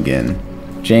deja vu again.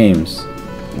 James,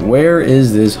 where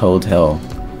is this hotel?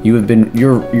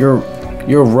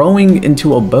 You're rowing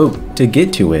into a boat to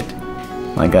get to it.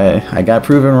 Like I got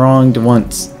proven wrong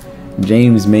once.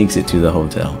 James makes it to the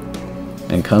hotel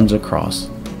and comes across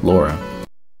Laura.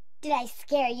 Did I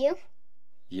scare you?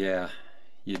 Yeah,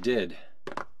 you did.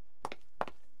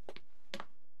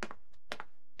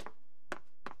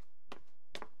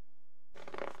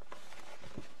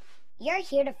 You're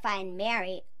here to find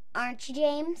Mary, aren't you,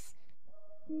 James?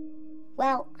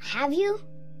 Well, have you?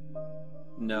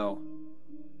 No.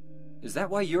 Is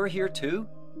that why you're here too?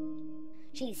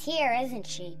 She's here, isn't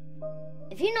she?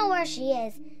 If you know where she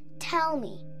is, tell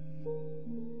me.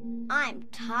 I'm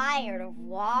tired of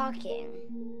walking.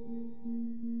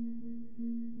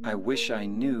 I wish I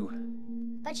knew.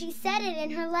 But she said it in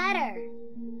her letter.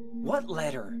 What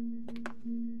letter?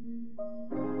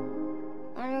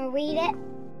 Wanna read it?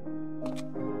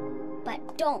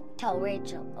 But don't tell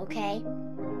Rachel, okay?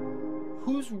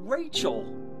 Who's Rachel?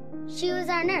 She was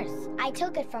our nurse. I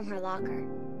took it from her locker.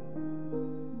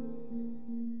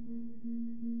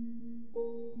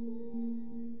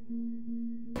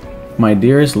 My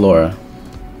dearest Laura,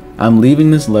 I'm leaving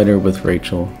this letter with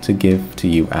Rachel to give to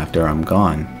you after I'm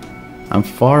gone. I'm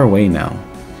far away now,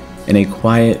 in a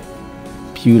quiet,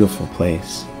 beautiful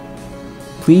place.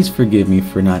 Please forgive me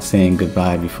for not saying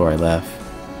goodbye before I left.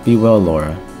 Be well,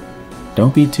 Laura.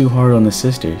 Don't be too hard on the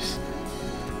sisters.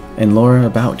 And Laura,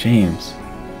 about James.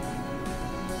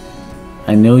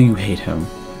 I know you hate him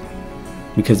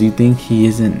because you think he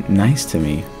isn't nice to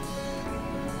me.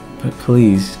 But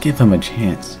please, give him a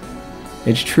chance.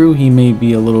 It's true he may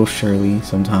be a little surly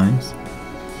sometimes,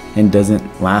 and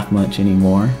doesn't laugh much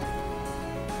anymore.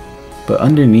 But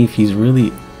underneath, he's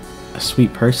really a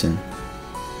sweet person.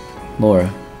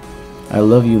 Laura, I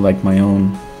love you like my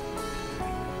own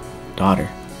daughter.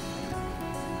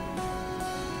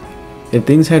 If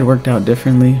things had worked out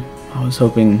differently, I was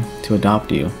hoping to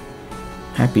adopt you.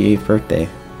 Happy 8th birthday,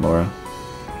 Laura.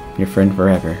 Your friend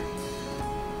forever.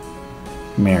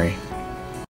 Mary.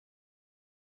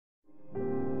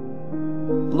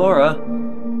 Laura,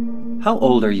 how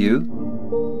old are you?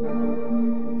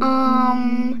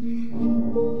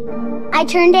 I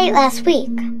turned 8 last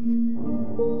week.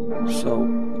 So,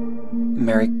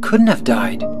 Mary couldn't have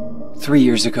died 3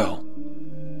 years ago.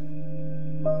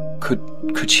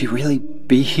 Could she really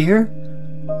be here?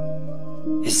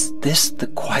 Is this the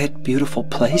quiet, beautiful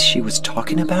place she was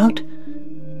talking about?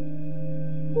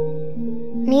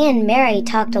 Me and Mary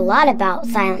talked a lot about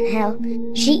Silent Hill.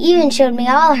 She even showed me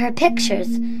all her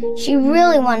pictures. She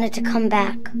really wanted to come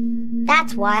back.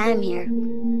 That's why I'm here.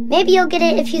 Maybe you'll get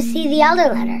it if you see the other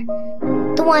letter.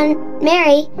 The one,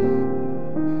 Mary.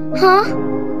 Huh?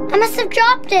 I must have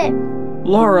dropped it.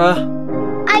 Laura!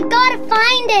 I gotta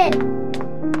find it!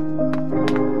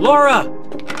 Laura!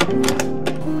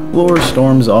 Laura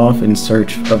storms off in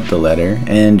search of the letter,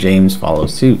 and James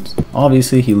follows suit.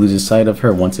 Obviously, he loses sight of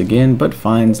her once again, but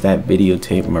finds that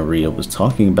videotape Maria was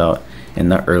talking about in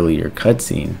the earlier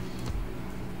cutscene.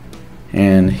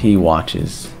 And he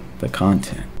watches the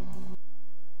content.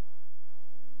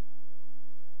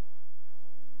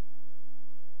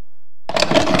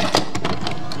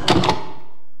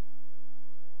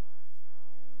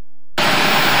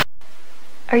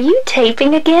 Are you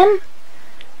taping again?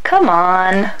 Come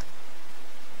on.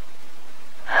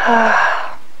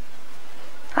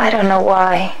 I don't know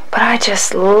why, but I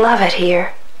just love it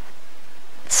here.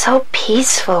 It's so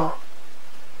peaceful.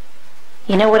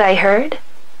 You know what I heard?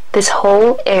 This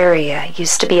whole area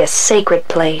used to be a sacred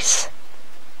place.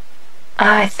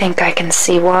 I think I can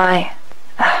see why.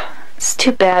 It's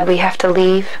too bad we have to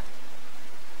leave.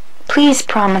 Please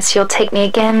promise you'll take me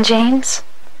again, James.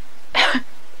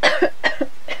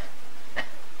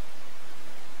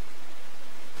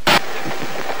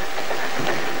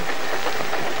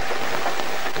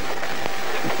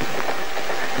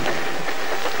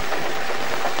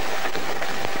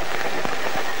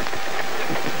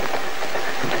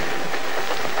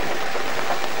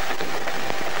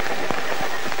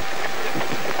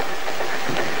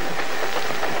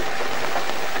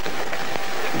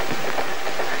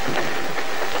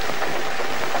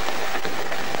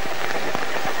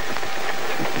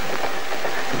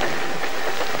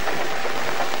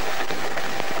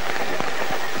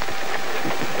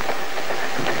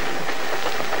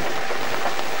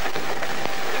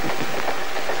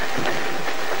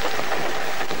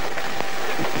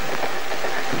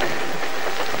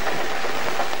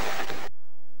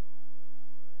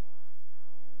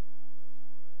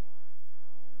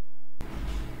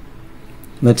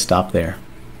 Let's stop there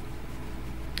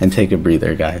and take a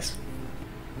breather, guys.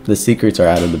 The secrets are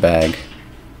out of the bag.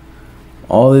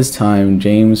 All this time,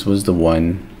 James was the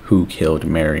one who killed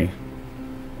Mary.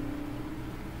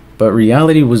 But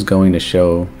reality was going to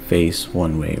show face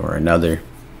one way or another.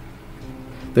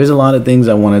 There's a lot of things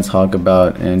I want to talk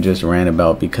about and just rant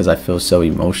about because I feel so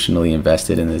emotionally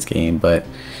invested in this game, but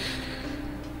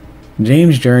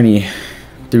James' journey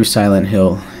through Silent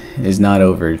Hill is not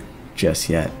over just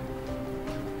yet.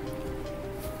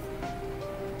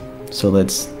 So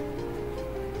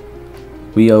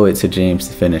we owe it to James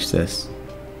to finish this.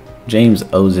 James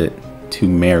owes it to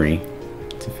Mary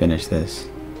to finish this.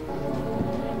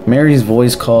 Mary's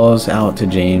voice calls out to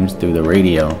James through the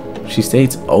radio. She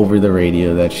states over the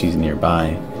radio that she's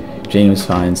nearby. James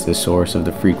finds the source of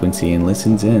the frequency and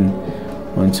listens in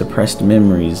on suppressed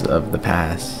memories of the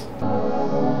past.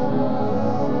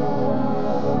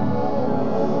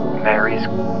 Mary's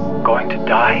going to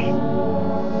die?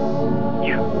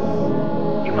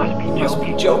 You must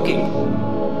be joking.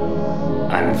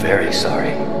 I'm very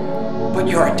sorry. But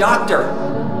you're a doctor.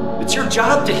 It's your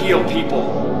job to heal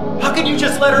people. How can you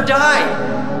just let her die?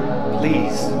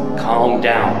 Please, calm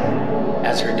down.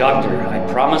 As her doctor, I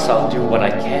promise I'll do what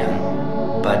I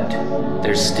can. But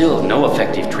there's still no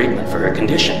effective treatment for her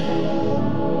condition.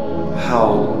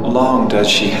 How long does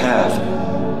she have?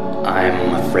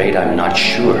 I'm afraid I'm not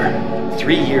sure.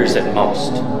 3 years at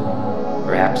most.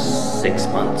 Perhaps 6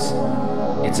 months.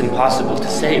 It's impossible to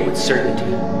say with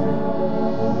certainty.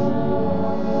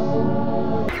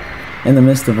 In the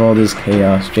midst of all this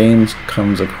chaos, James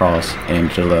comes across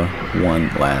Angela one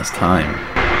last time.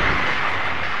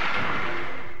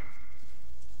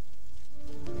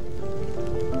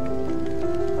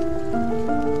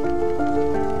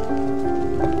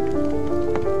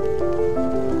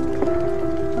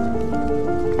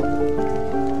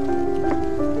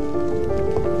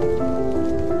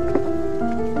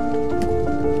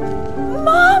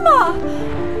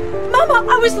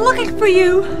 was looking for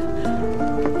you.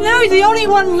 Now you're the only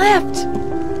one left.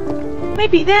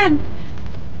 Maybe then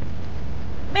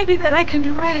I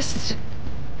can rest.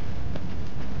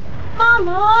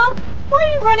 Mama, why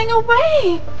are you running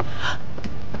away?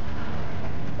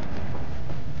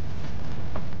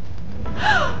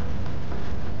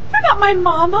 You're not my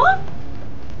mama.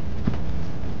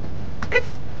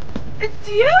 It's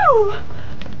you.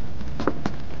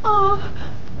 Oh,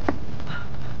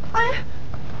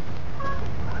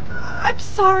 I'm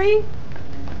sorry.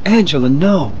 Angela,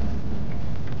 no.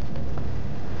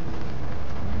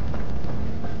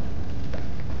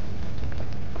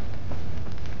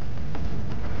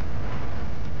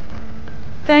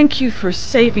 Thank you for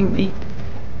saving me.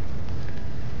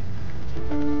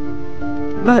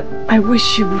 But I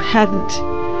wish you hadn't.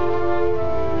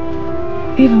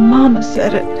 Even Mama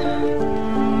said it.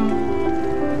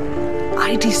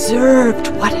 I deserved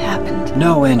what happened.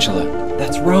 No, Angela,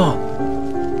 that's wrong.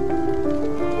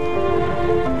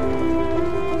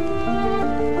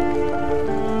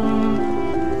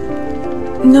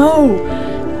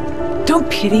 No, don't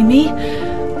pity me.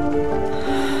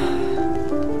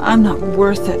 I'm not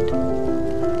worth it.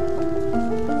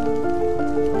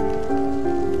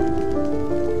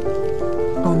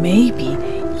 Or maybe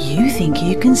you think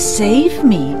you can save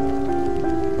me.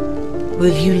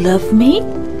 Will you love me?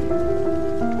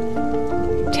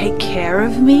 Take care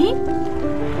of me?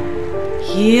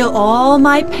 Heal all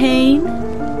my pain?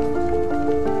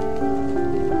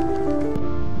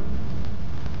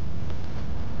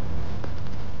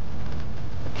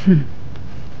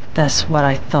 That's what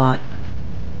I thought.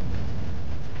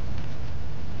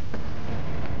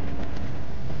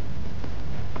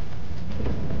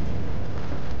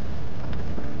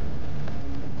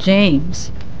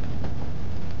 James,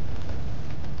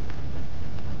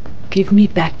 give me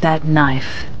back that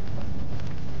knife.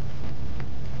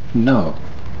 No,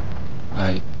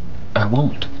 I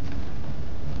won't.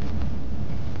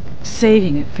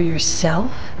 Saving it for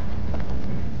yourself?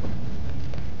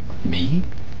 Me?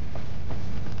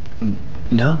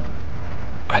 No,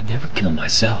 I'd never kill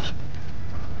myself.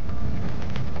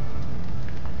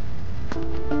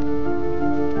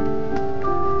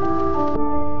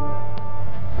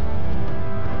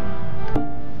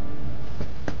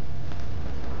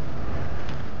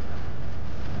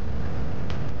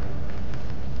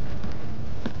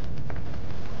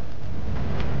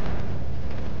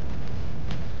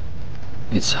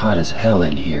 It's hot as hell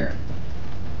in here.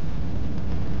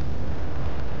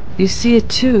 You see it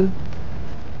too.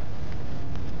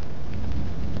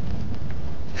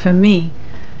 For me,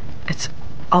 it's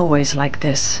always like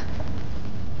this.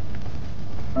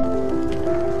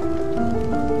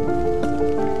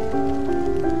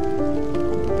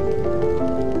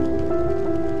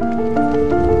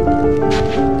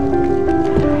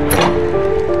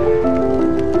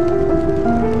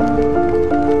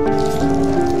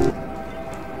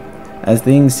 As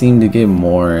things seem to get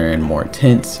more and more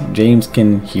tense, James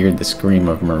can hear the scream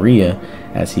of Maria.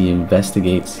 As he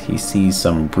investigates, he sees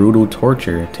some brutal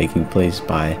torture taking place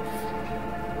by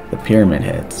the Pyramid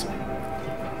Heads.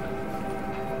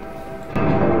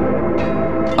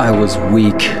 I was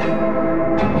weak.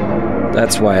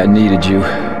 That's why I needed you.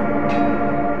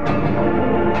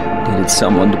 Needed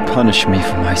someone to punish me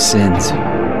for my sins.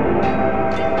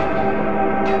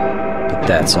 But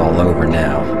that's all over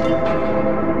now.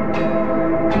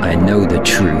 I know the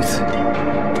truth.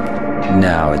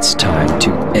 Now it's time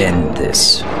to end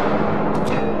this.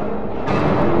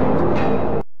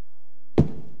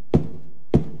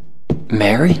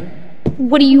 Mary?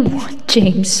 What do you want,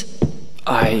 James?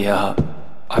 I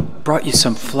brought you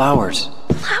some flowers.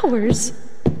 Flowers?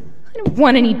 I don't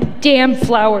want any damn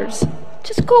flowers.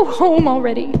 Just go home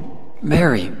already.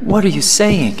 Mary, what are you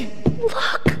saying?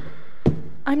 Look!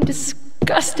 I'm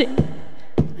disgusting.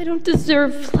 I don't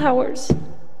deserve flowers.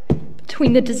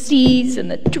 Between the disease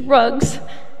and the drugs,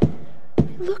 I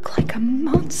look like a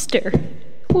monster.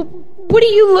 Well, what are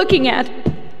you looking at?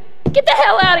 Get the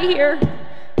hell out of here!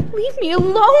 Leave me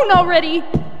alone already!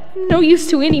 I'm no use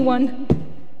to anyone.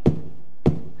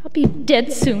 I'll be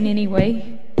dead soon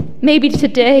anyway. Maybe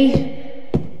today,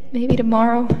 maybe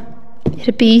tomorrow.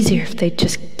 It'd be easier if they'd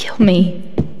just kill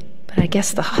me. But I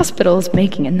guess the hospital is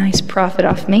making a nice profit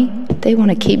off me. They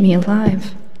want to keep me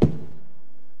alive.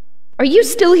 Are you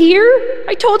still here?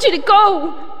 I told you to go!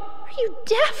 Are you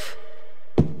deaf?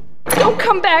 Don't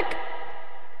come back!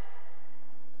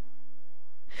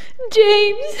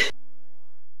 James!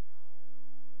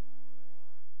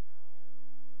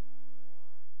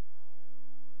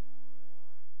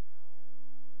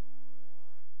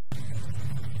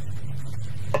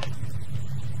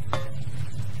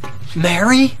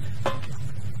 Mary?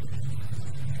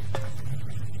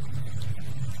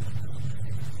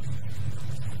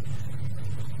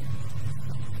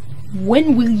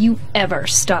 When will you ever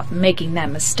stop making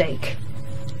that mistake?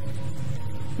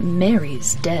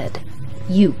 Mary's dead.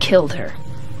 You killed her.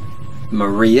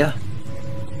 Maria?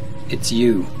 It's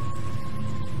you.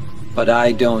 But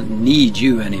I don't need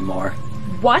you anymore.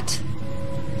 What?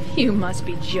 You must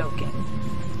be joking.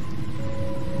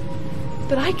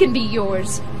 But I can be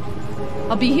yours.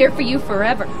 I'll be here for you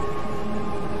forever.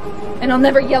 And I'll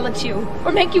never yell at you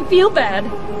or make you feel bad.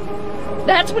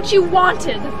 That's what you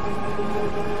wanted.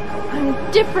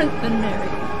 I'm different than Mary.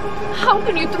 How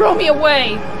can you throw me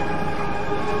away?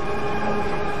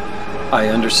 I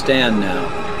understand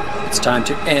now. It's time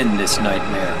to end this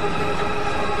nightmare.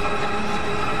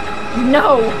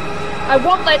 No! I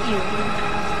won't let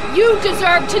you. You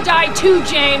deserve to die too,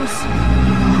 James!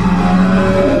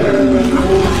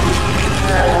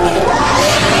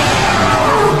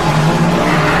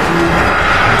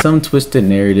 Some twisted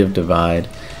narrative divide.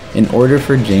 In order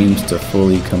for James to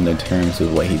fully come to terms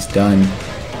with what he's done,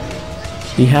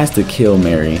 he has to kill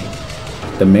Mary,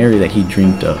 the Mary that he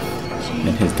dreamed of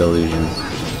in his delusions.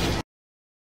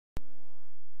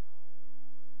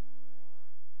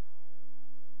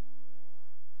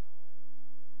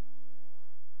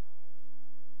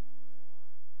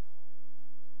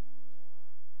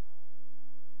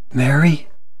 Mary?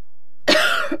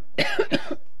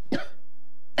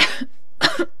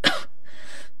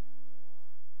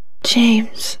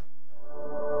 James.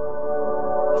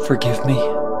 Forgive me.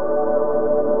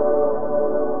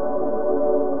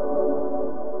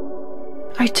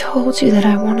 I told you that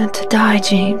I wanted to die,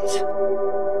 James.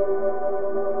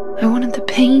 I wanted the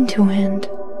pain to end.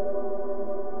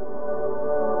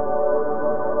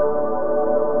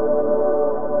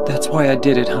 That's why I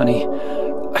did it, honey.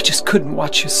 I just couldn't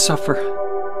watch you suffer.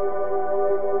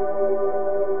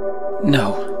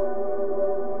 No.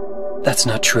 That's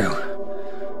not true.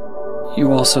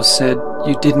 You also said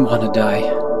you didn't want to die.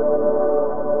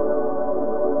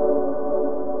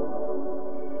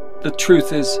 The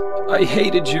truth is, I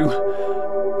hated you.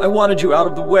 I wanted you out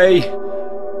of the way.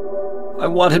 I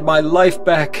wanted my life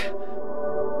back.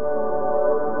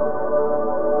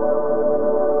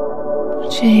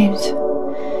 James,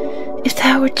 if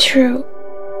that were true,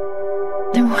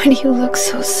 then why do you look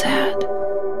so sad?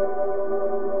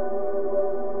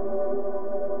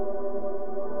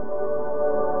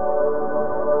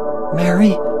 Mary?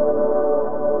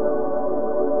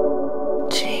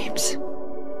 James.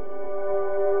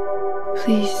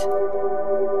 Please.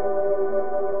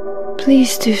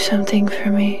 Please do something for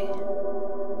me.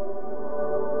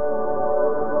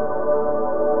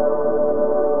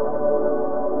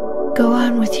 Go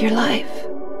on with your life.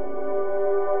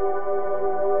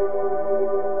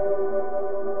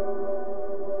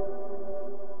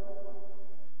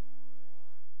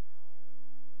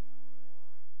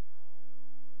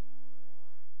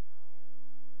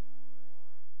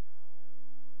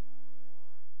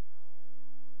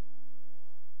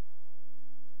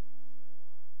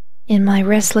 In my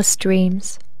restless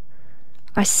dreams,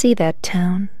 I see that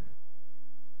town.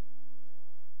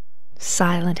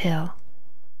 Silent Hill.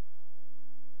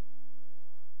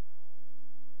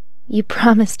 You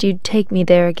promised you'd take me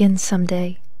there again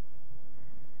someday,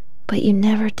 but you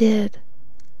never did.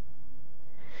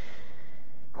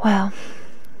 Well,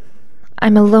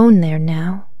 I'm alone there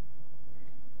now,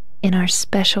 in our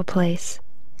special place,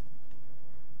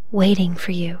 waiting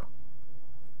for you.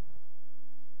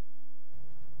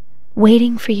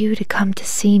 Waiting for you to come to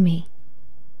see me.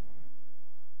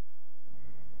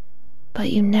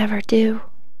 But you never do.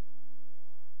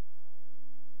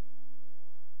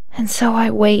 And so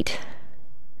I wait,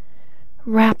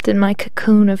 wrapped in my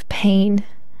cocoon of pain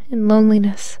and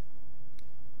loneliness.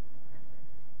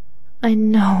 I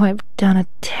know I've done a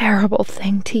terrible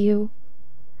thing to you.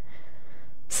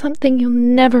 Something you'll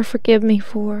never forgive me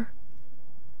for.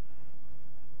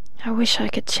 I wish I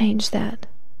could change that.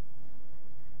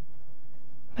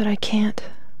 But I can't.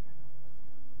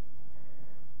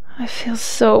 I feel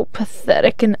so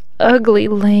pathetic and ugly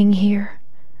laying here,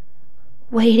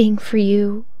 waiting for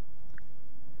you.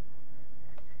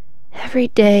 Every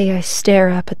day I stare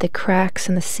up at the cracks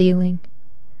in the ceiling,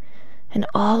 and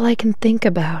all I can think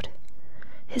about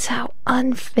is how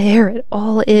unfair it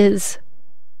all is.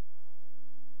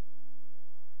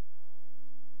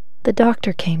 The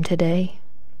doctor came today.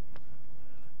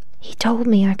 He told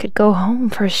me I could go home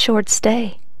for a short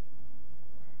stay.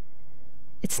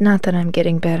 It's not that I'm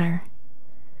getting better.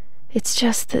 It's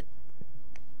just that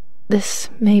this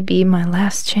may be my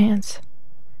last chance.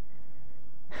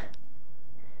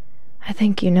 I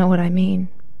think you know what I mean.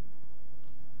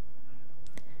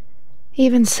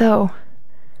 Even so,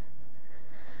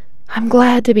 I'm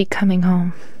glad to be coming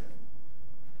home.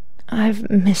 I've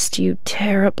missed you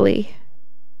terribly.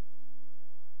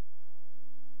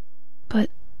 But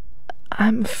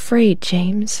I'm afraid,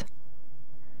 James.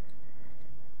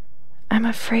 I'm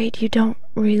afraid you don't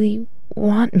really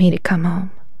want me to come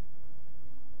home.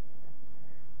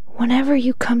 Whenever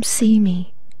you come see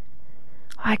me,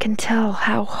 I can tell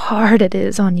how hard it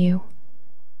is on you.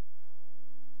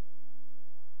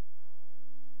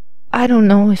 I don't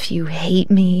know if you hate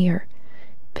me or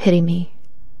pity me,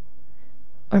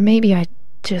 or maybe I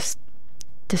just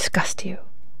disgust you.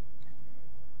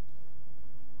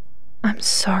 I'm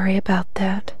sorry about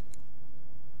that.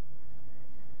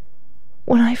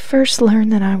 When I first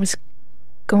learned that I was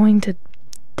going to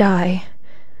die,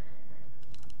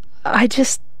 I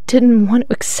just didn't want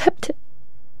to accept it.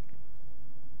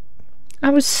 I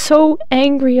was so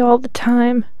angry all the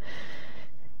time,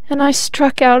 and I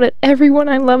struck out at everyone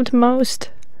I loved most.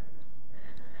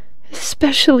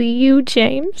 Especially you,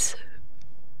 James.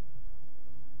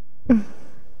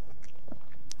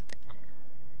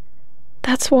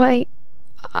 That's why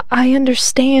I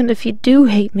understand if you do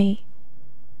hate me.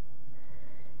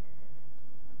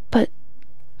 But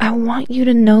I want you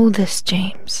to know this,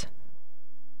 James.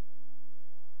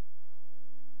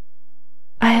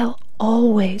 I'll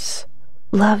always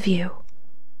love you.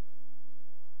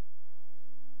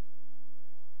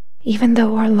 Even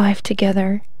though our life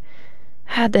together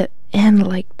had to end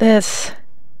like this,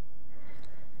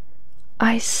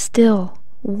 I still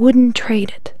wouldn't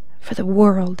trade it for the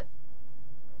world.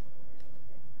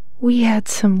 We had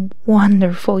some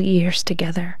wonderful years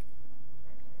together.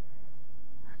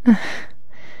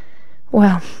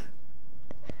 Well,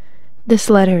 this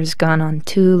letter has gone on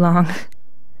too long,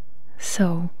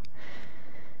 so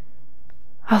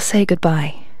I'll say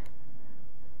goodbye.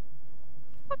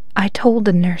 I told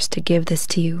the nurse to give this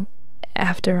to you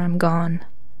after I'm gone.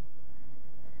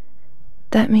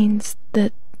 That means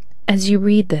that as you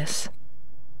read this,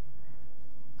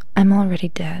 I'm already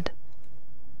dead.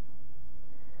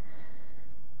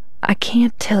 I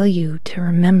can't tell you to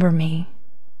remember me,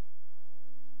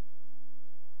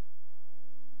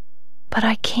 but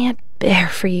I can't bear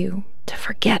for you to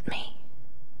forget me.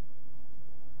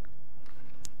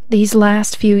 These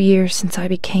last few years since I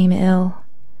became ill,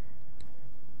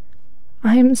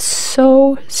 I am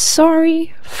so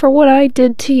sorry for what I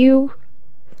did to you,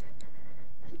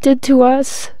 did to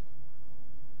us.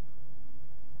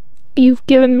 You've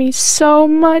given me so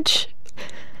much,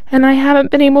 and I haven't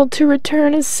been able to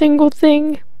return a single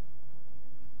thing.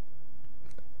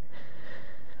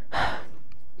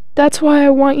 That's why I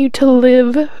want you to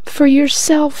live for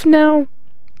yourself now.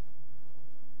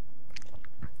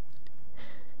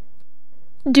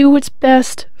 Do what's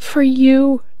best for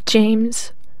you,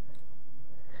 James.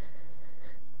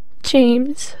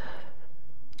 James,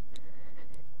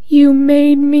 you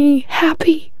made me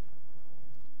happy.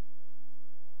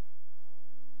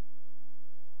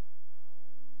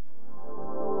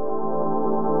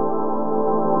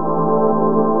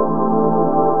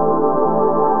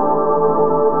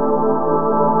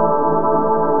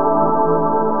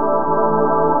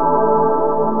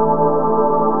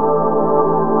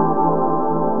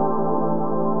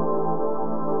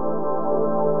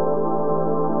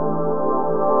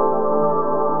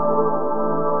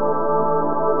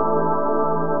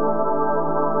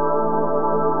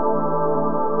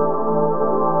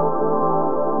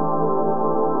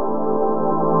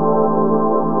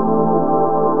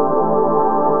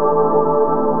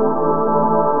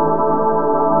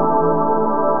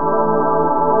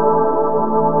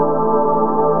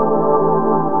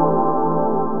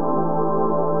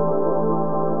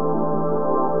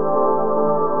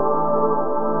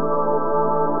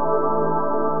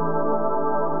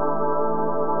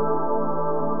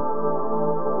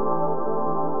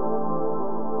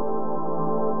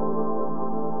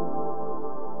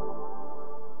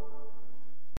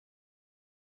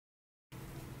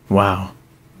 Wow.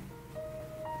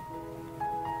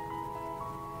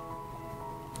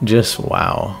 Just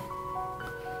wow.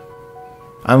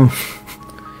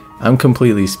 I'm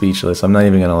completely speechless. I'm not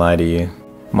even gonna lie to you.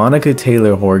 Monica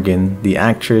Taylor Horgan, the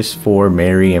actress for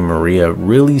Mary and Maria,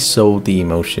 really sold the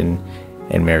emotion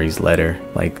in Mary's letter.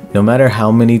 Like, no matter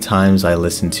how many times I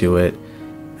listen to it,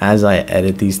 as I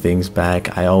edit these things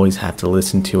back, I always have to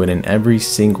listen to it, and every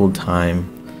single time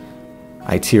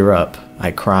I tear up,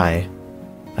 I cry.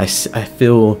 I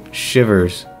feel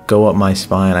shivers go up my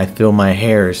spine. I feel my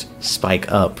hairs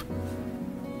spike up.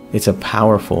 It's a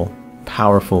powerful,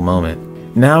 powerful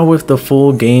moment. Now with the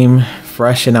full game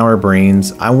fresh in our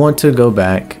brains, I want to go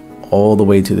back all the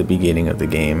way to the beginning of the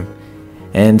game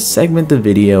and segment the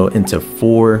video into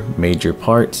 4 major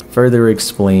parts, further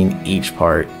explain each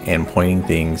part and pointing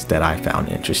things that I found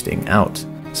interesting out.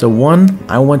 So 1,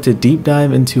 I want to deep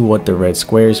dive into what the red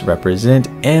squares represent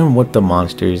and what the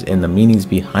monsters and the meanings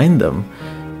behind them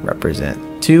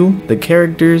represent. 2, the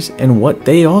characters and what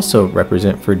they also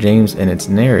represent for James and its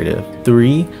narrative.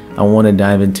 3, I want to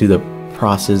dive into the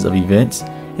process of events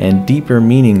and deeper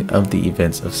meaning of the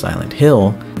events of Silent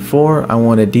Hill. 4, I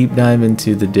want to deep dive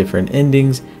into the different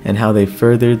endings and how they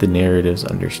further the narrative's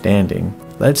understanding.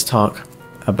 Let's talk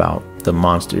about the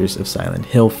monsters of Silent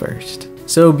Hill first.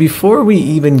 So before we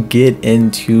even get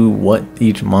into what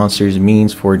each monsters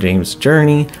means for James'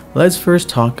 journey, let's first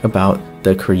talk about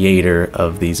the creator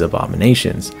of these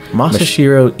abominations.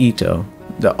 Masahiro Ito,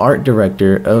 the art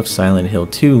director of Silent Hill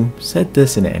 2, said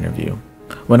this in an interview.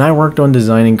 When I worked on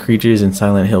designing creatures in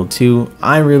Silent Hill 2,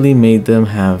 I really made them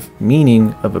have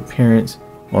meaning of appearance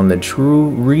on the true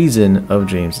reason of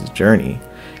James' journey,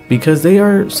 because they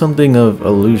are something of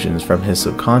illusions from his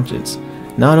subconscious,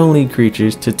 not only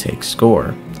creatures to take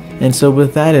score. And so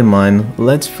with that in mind,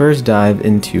 let's first dive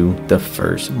into the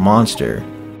first monster.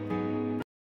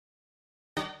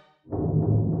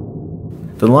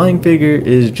 The lying figure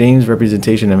is James'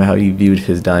 representation of how he viewed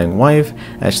his dying wife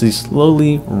as she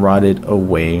slowly rotted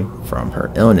away from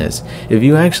her illness. If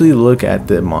you actually look at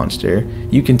the monster,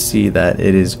 you can see that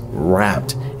it is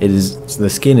wrapped. The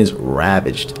skin is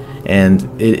ravaged, and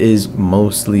it is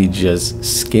mostly just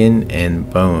skin and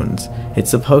bones. It's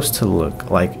supposed to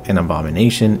look like an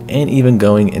abomination, and even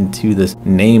going into the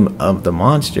name of the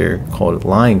monster called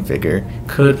lying figure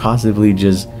could possibly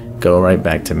just go right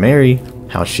back to Mary,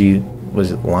 how she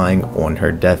was lying on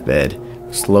her deathbed,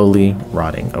 slowly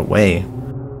rotting away.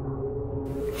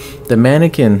 The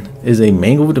mannequin is a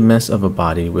mangled mess of a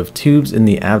body with tubes in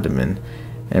the abdomen.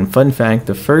 And fun fact,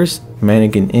 the first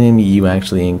mannequin enemy you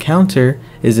actually encounter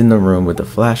is in the room with the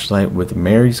flashlight with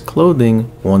Mary's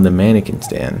clothing on the mannequin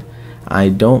stand. I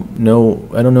don't know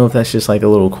if that's just like a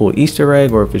little cool Easter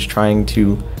egg, or if it's trying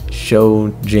to show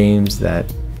James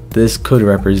that this could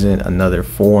represent another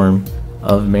form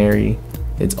of Mary.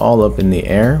 It's all up in the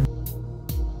air.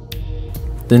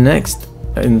 The next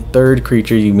and third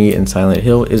creature you meet in Silent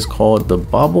Hill is called the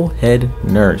Bobblehead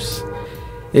Nurse.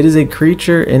 It is a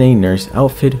creature in a nurse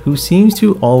outfit who seems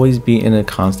to always be in a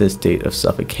constant state of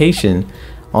suffocation.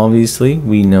 Obviously,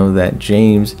 we know that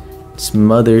James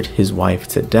smothered his wife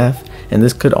to death, and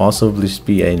this could also just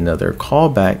be another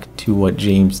callback to what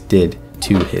James did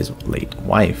to his late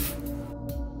wife.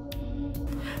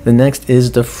 The next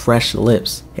is the Fresh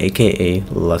Lips, aka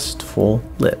Lustful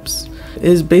Lips. It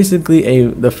is basically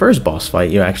the first boss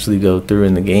fight you actually go through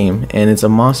in the game, and it's a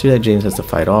monster that James has to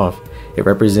fight off. It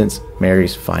represents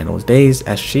Mary's final days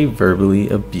as she verbally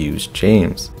abused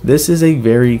James. This is a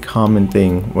very common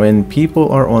thing when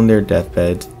people are on their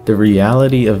deathbeds. The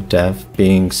reality of death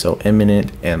being so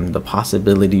imminent and the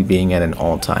possibility being at an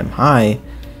all-time high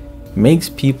makes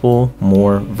people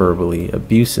more verbally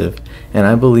abusive. And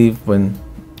I believe when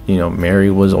Mary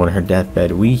was on her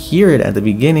deathbed, we hear it at the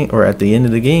beginning or at the end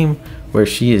of the game where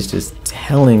she is just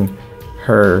telling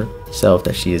herself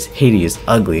that she is hideous,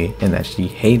 ugly, and that she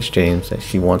hates James, that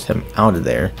she wants him out of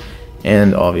there.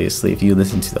 And obviously, if you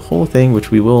listen to the whole thing, which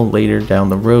we will later down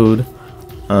the road,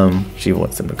 she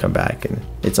wants him to come back, and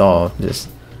it's all just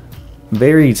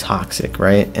very toxic,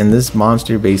 right? And this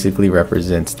monster basically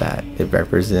represents that. It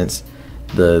represents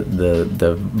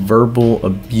the verbal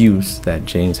abuse that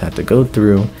James had to go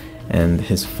through and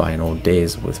his final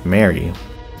days with Mary.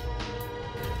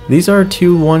 These are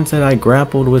 2 ones that I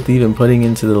grappled with even putting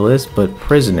into the list, but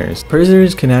prisoners.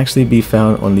 Prisoners can actually be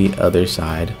found on the other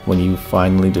side. When you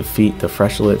finally defeat the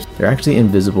Fresh Lips, they're actually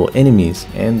invisible enemies,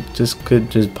 and this could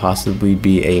just possibly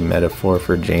be a metaphor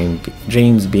for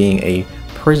James being a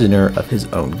prisoner of his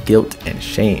own guilt and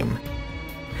shame.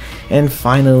 And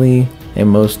finally, and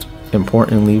most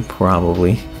importantly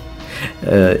probably,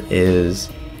 is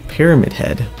Pyramid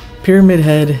Head. Pyramid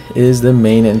Head is the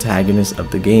main antagonist of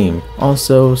the game,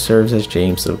 also serves as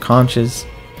James' subconscious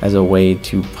as a way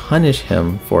to punish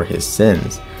him for his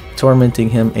sins, tormenting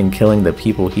him and killing the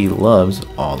people he loves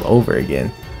all over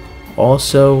again.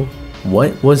 Also,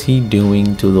 what was he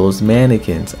doing to those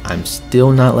mannequins? I'm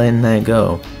still not letting that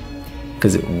go,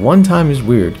 because 1 time is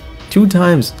weird, 2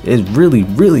 times is really,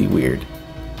 really weird.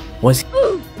 Was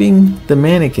he being the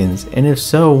mannequins, and if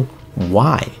so,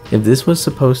 why? If this was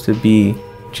supposed to be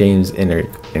James' inner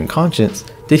conscience,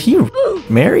 did he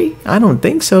marry? I don't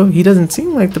think so. He doesn't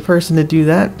seem like the person to do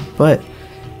that, but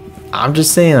I'm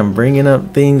just saying, I'm bringing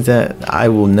up things that I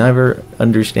will never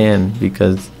understand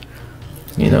because,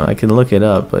 I can look it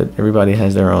up, but everybody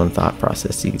has their own thought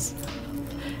processes.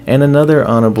 And another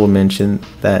honorable mention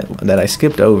that I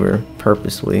skipped over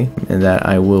purposely, and that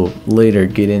I will later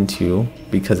get into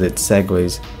because it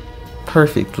segues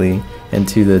perfectly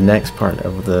into the next part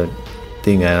of the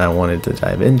thing that I wanted to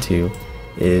dive into,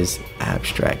 is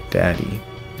Abstract Daddy.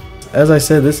 As I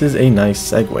said, this is a nice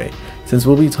segue. Since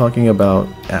we'll be talking about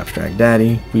Abstract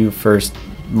Daddy, we first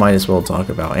might as well talk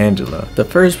about Angela, the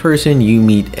first person you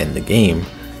meet in the game.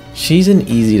 She's an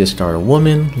easy to start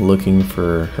woman looking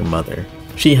for her mother.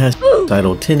 She has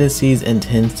suicidal tendencies and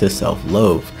tends to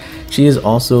self-loathe. She is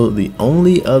also the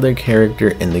only other character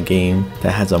in the game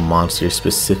that has a monster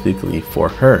specifically for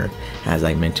her, as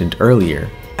I mentioned earlier,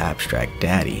 Abstract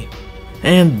Daddy.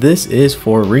 And this is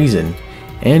for a reason.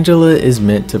 Angela is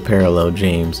meant to parallel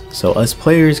James, so us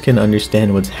players can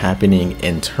understand what's happening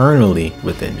internally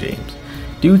within James.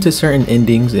 Due to certain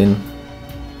endings and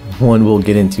one we'll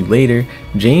get into later,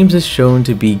 James is shown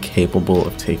to be capable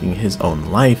of taking his own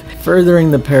life.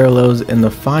 Furthering the parallels in the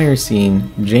fire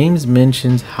scene, James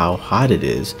mentions how hot it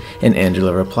is, and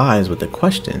Angela replies with a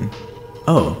question.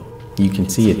 Oh, you can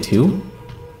see it too?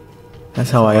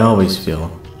 That's how I always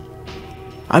feel.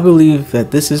 I believe that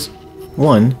this is,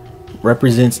 one,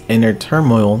 represents inner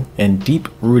turmoil and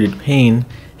deep-rooted pain,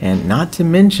 and not to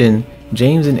mention,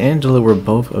 James and Angela were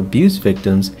both abuse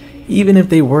victims. Even if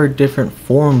they were different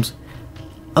forms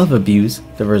of abuse,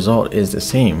 the result is the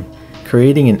same.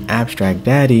 Creating an abstract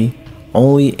daddy,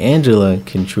 only Angela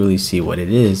can truly see what it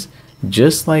is,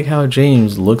 just like how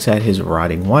James looks at his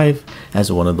rotting wife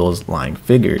as one of those lying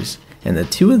figures, and the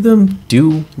two of them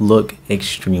do look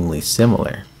extremely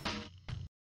similar.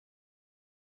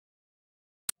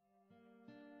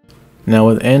 Now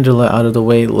with Angela out of the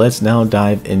way, let's now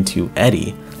dive into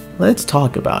Eddie. Let's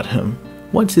talk about him.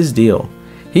 What's his deal?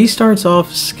 He starts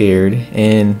off scared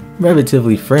and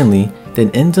relatively friendly,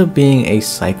 then ends up being a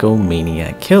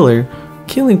psychomaniac killer,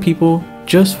 killing people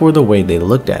just for the way they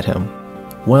looked at him.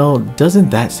 Well, doesn't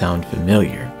that sound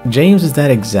familiar? James is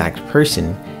that exact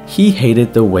person. He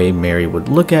hated the way Mary would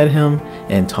look at him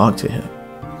and talk to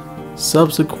him,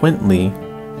 subsequently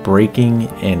breaking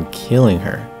and killing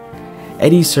her.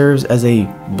 Eddie serves as a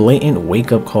blatant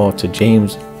wake-up call to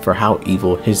James for how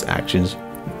evil his actions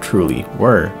truly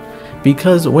were.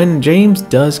 Because when James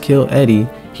does kill Eddie,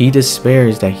 he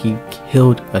despairs that he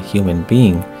killed a human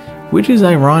being, which is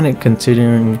ironic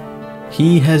considering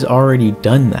he has already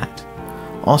done that.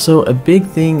 Also, a big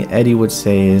thing Eddie would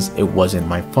say is, "It wasn't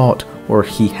my fault," or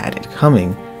 "he had it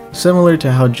coming," similar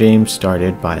to how James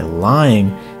started by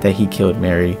lying that he killed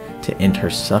Mary to end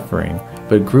her suffering,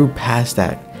 but grew past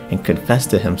that and confessed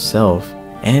to himself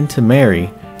and to Mary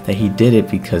that he did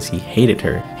it because he hated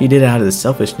her. He did it out of the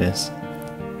selfishness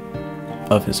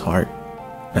of his heart.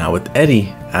 Now with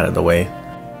Eddie out of the way,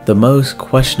 the most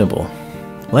questionable,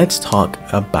 let's talk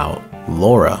about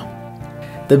Laura.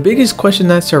 The biggest question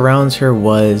that surrounds her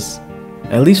was,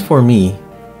 at least for me,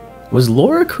 was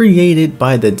Laura created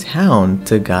by the town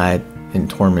to guide and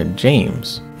torment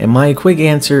James? And my quick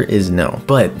answer is no,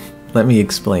 but let me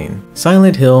explain.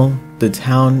 Silent Hill, the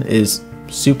town is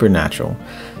supernatural,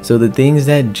 so the things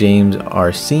that James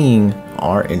are seeing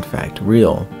are in fact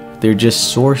real. They're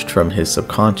just sourced from his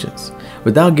subconscious.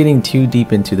 Without getting too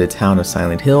deep into the town of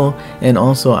Silent Hill, and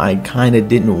also I kinda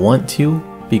didn't want to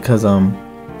because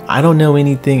I don't know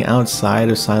anything outside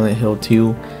of Silent Hill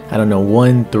 2. I don't know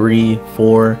 1, 3,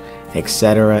 4,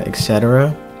 etc,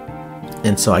 etc.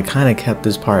 And so I kinda kept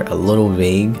this part a little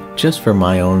vague just for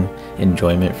my own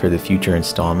enjoyment for the future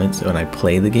installments when I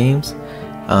play the games.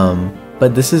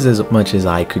 But this is as much as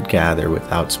I could gather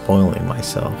without spoiling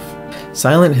myself.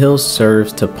 Silent Hill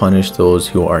serves to punish those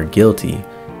who are guilty,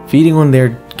 feeding on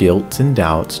their guilt and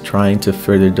doubts, trying to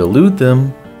further delude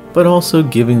them, but also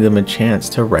giving them a chance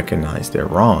to recognize their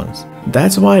wrongs.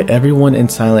 That's why everyone in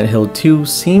Silent Hill 2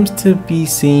 seems to be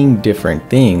seeing different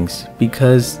things,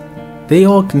 because they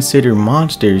all consider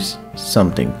monsters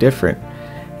something different.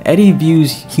 Eddie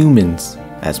views humans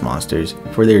as monsters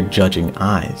for their judging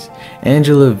eyes.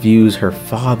 Angela views her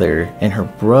father and her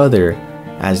brother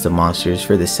as the monsters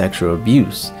for the sexual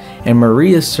abuse. And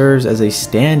Maria serves as a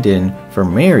stand-in for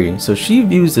Mary, so she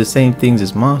views the same things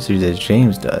as monsters as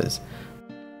James does.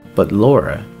 But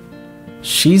Laura,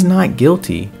 she's not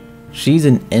guilty. She's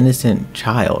an innocent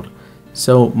child.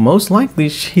 So most likely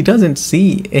she doesn't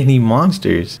see any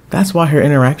monsters. That's why her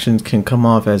interactions can come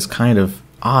off as kind of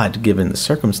odd given the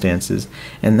circumstances.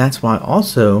 And that's why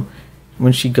also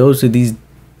when she goes to these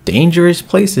dangerous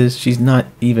places, she's not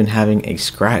even having a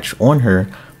scratch on her.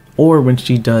 Or when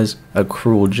she does a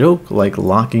cruel joke like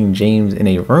locking James in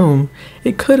a room,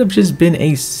 it could have just been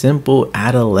a simple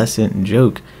adolescent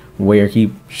joke where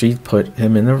she put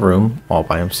him in the room all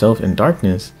by himself in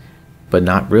darkness but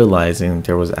not realizing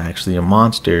there was actually a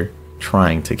monster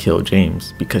trying to kill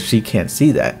James, because she can't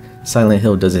see that. Silent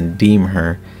Hill doesn't deem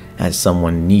her as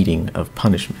someone needing of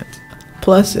punishment.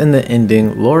 Plus, in the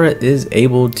ending, Laura is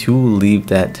able to leave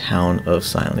that town of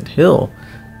Silent Hill,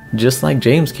 just like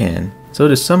James can. So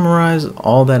to summarize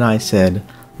all that I said,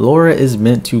 Laura is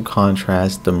meant to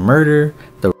contrast the murder,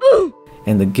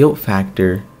 and the guilt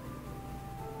factor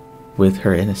with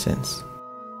her innocence.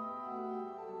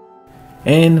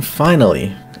 And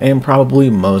finally, and probably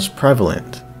most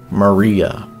prevalent,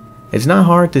 Maria. It's not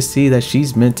hard to see that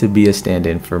she's meant to be a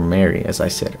stand-in for Mary, as I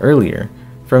said earlier.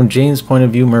 From James' point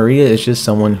of view, Maria is just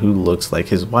someone who looks like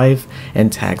his wife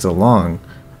and tags along.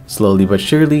 Slowly but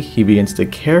surely, he begins to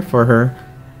care for her,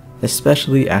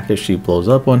 especially after she blows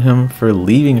up on him for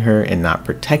leaving her and not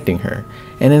protecting her.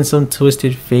 And in some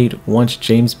twisted fate, once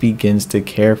James begins to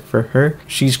care for her,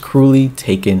 she's cruelly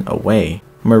taken away.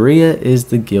 Maria is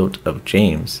the guilt of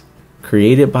James,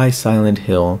 created by Silent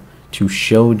Hill to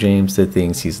show James the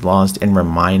things he's lost and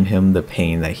remind him the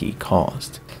pain that he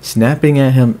caused. Snapping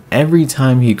at him every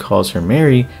time he calls her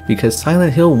Mary because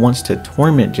Silent Hill wants to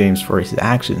torment James for his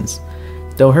actions.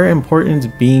 Though her importance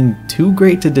being too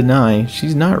great to deny,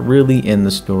 she's not really in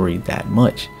the story that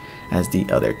much as the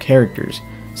other characters.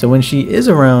 So when she is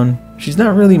around, she's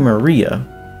not really Maria,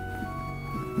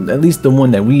 at least the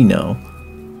one that we know,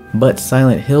 but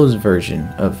Silent Hill's version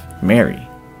of Mary.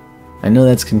 I know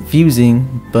that's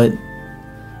confusing, but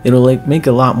it'll make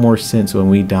a lot more sense when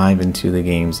we dive into the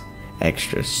game's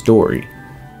extra story,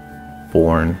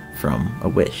 Born from a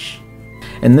Wish.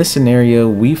 In this scenario,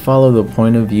 we follow the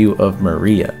point of view of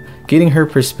Maria, getting her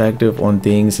perspective on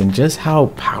things and just how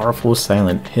powerful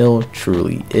Silent Hill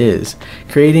truly is,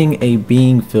 creating a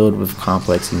being filled with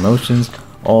complex emotions,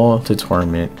 all to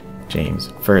torment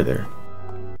James further.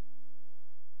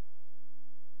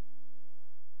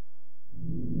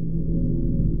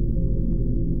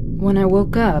 When I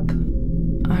woke up,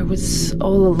 I was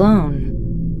all alone.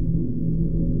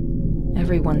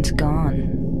 Everyone's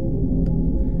gone.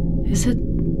 Is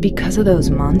it because of those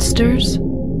monsters?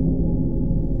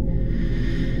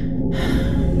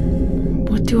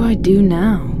 What do I do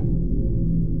now?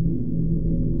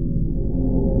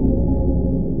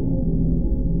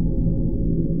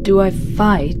 Do I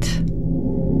fight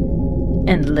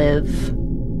and live?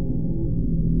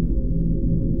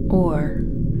 Or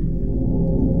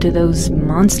do those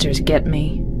monsters get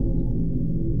me?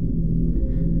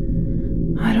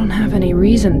 I don't have any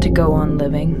reason to go on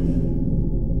living.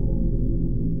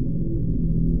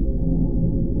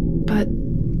 But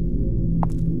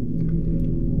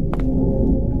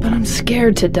I'm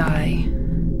scared to die.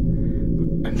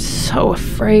 I'm so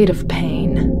afraid of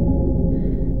pain.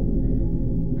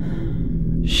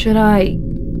 Should I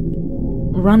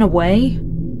run away?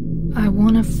 I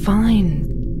want to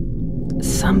find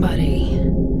somebody.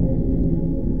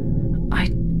 I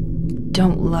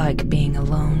don't like being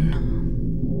alone.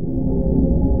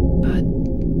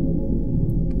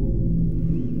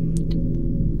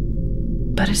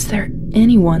 But is there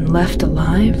anyone left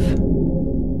alive?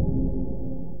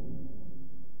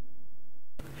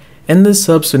 In this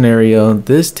sub-scenario,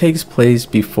 this takes place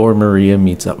before Maria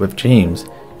meets up with James.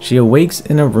 She awakes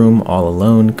in a room all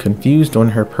alone, confused on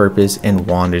her purpose, and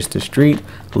wanders the street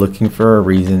looking for a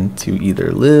reason to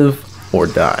either live or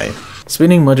die.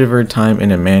 Spending much of her time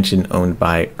in a mansion owned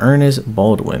by Ernest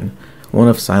Baldwin, one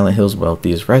of Silent Hill's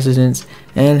wealthiest residents,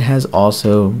 and has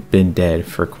also been dead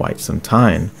for quite some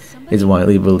time. It's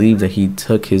widely believed that he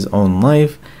took his own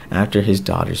life after his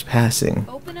daughter's passing.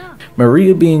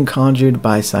 Maria being conjured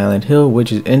by Silent Hill,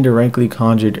 which is indirectly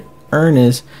conjured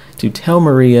Ernest to tell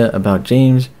Maria about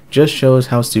James, just shows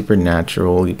how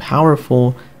supernaturally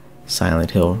powerful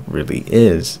Silent Hill really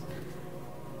is.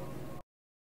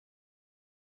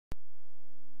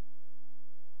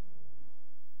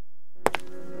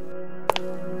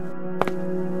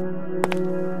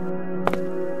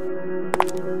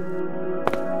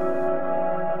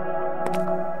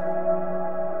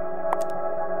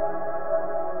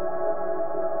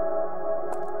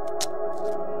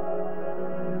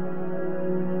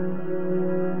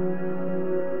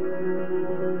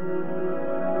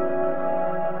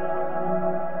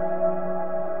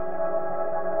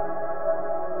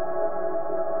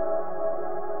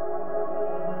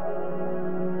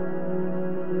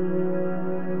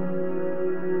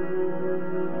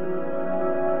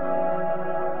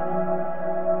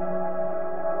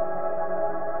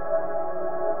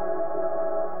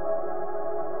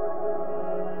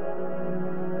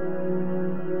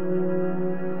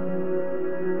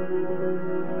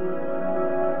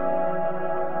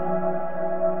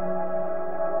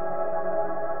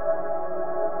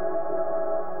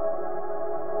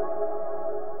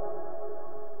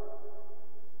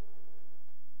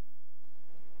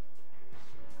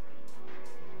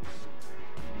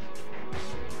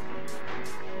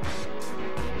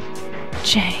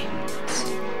 James.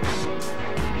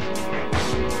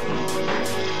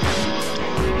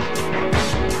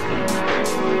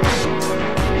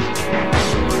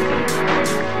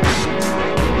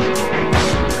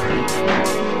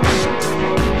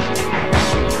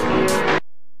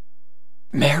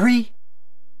 Mary?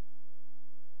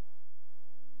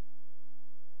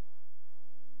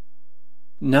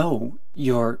 No,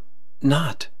 you're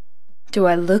not. Do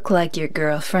I look like your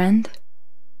girlfriend?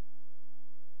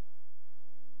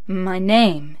 My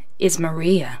name is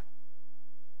Maria.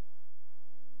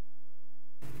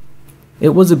 It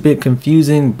was a bit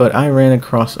confusing, but I ran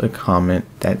across a comment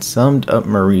that summed up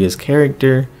Maria's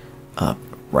character up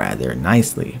rather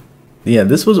nicely. Yeah,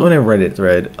 this was on a Reddit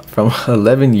thread from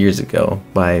 11 years ago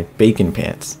by Bacon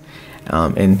Pants.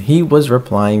 And he was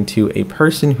replying to a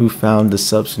person who found the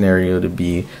sub-scenario to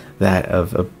be that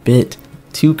of a bit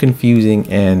too confusing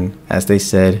and, as they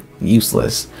said,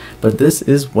 useless. But this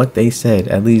is what they said,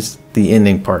 at least the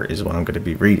ending part is what I'm going to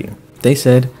be reading. They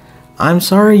said, "I'm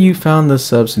sorry you found the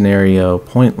sub-scenario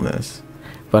pointless,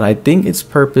 but I think its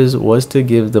purpose was to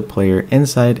give the player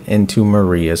insight into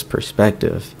Maria's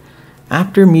perspective.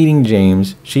 After meeting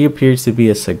James, she appears to be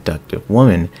a seductive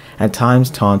woman, at times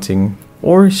taunting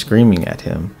or screaming at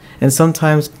him, and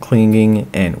sometimes clinging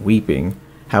and weeping.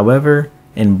 However,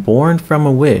 and born from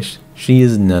a wish, she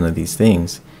is none of these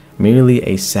things, merely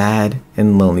a sad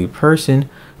and lonely person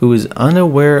who is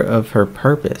unaware of her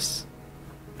purpose.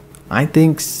 I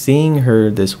think seeing her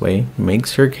this way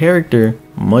makes her character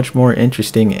much more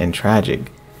interesting and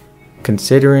tragic,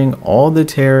 considering all the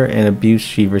terror and abuse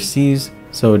she receives,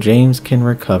 so James can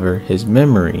recover his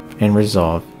memory and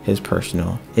resolve his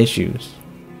personal issues."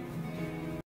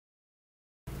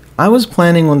 I was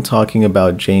planning on talking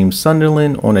about James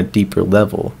Sunderland on a deeper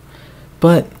level,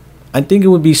 but I think it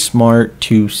would be smart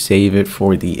to save it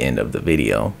for the end of the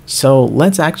video. So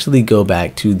let's actually go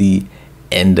back to the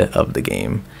end of the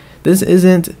game. This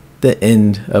isn't the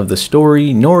end of the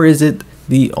story, nor is it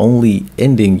the only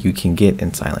ending you can get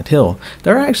in Silent Hill.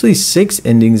 There are actually 6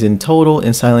 endings in total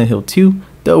in Silent Hill 2,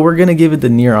 though we're going to give it the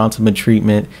near ultimate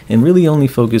treatment and really only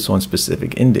focus on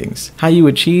specific endings. How you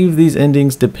achieve these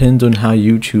endings depends on how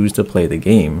you choose to play the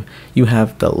game. You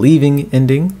have the leaving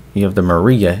ending, you have the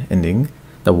Maria ending,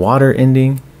 the water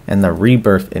ending, and the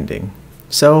rebirth ending.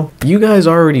 So you guys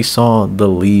already saw the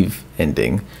leave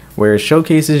ending, where it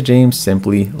showcases James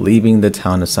simply leaving the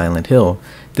town of Silent Hill.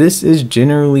 This is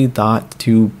generally thought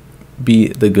to be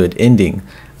the good ending,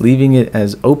 leaving it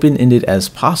as open-ended as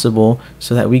possible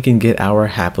so that we can get our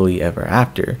happily ever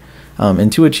after.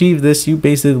 And to achieve this, you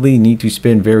basically need to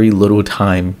spend very little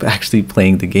time actually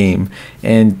playing the game,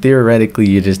 and theoretically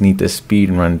you just need to speed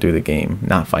run through the game,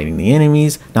 not fighting the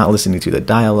enemies, not listening to the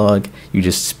dialogue. You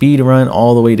just speed run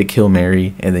all the way to kill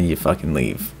Mary, and then you fucking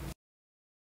leave.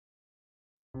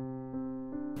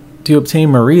 To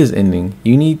obtain Maria's ending,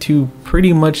 you need to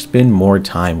pretty much spend more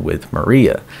time with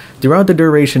Maria throughout the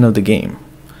duration of the game,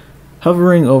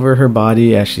 hovering over her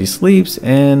body as she sleeps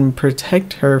and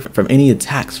protect her from any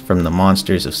attacks from the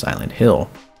monsters of Silent Hill.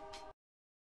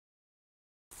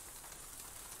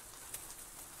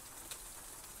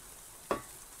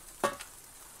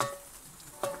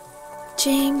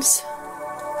 James,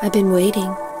 I've been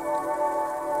waiting.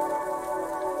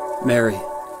 Mary.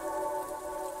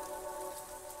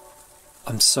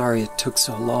 I'm sorry it took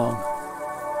so long.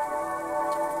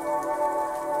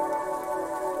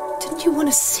 Didn't you want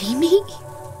to see me?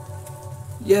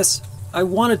 Yes, I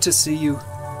wanted to see you.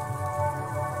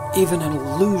 Even an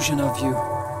illusion of you.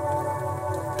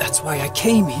 That's why I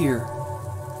came here.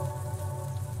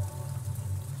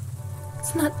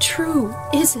 It's not true,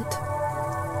 is it?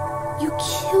 You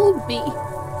killed me.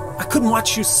 I couldn't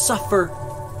watch you suffer.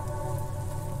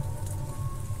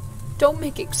 Don't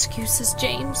make excuses,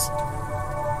 James.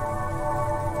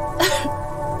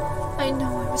 I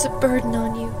know I was a burden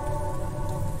on you.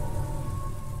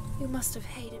 You must have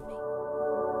hated me.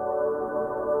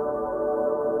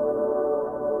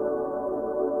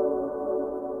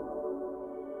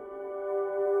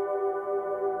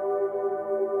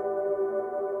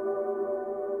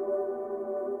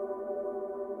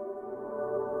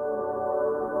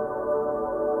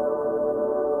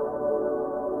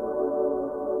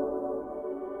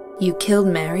 You killed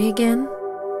Mary again?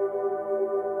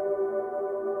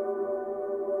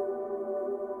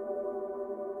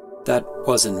 That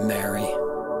wasn't Mary.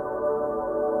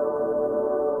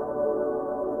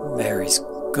 Mary's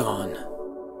gone.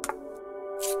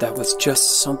 That was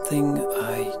just something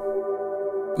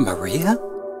Maria?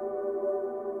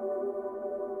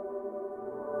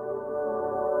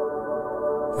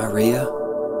 Maria?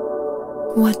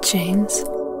 What, James?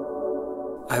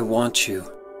 I want you.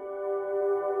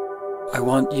 I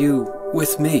want you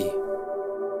with me.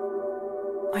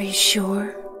 Are you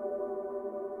sure?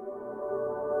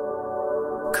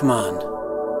 Come on.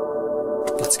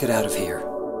 Let's get out of here.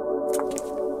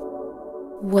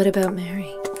 What about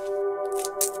Mary?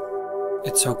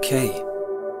 It's okay.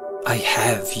 I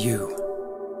have you.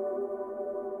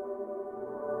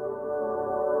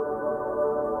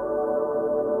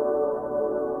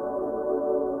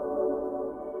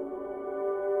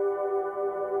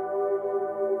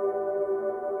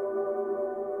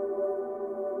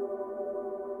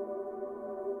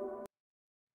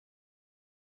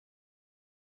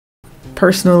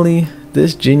 Personally,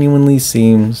 this genuinely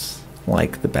seems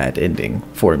like the bad ending,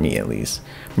 for me at least.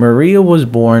 Maria was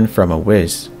born from a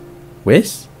wish.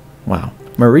 Wish? Wow.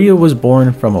 Maria was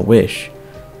born from a wish.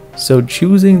 So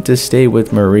choosing to stay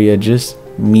with Maria just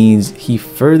means he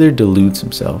further deludes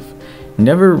himself,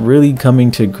 never really coming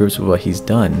to grips with what he's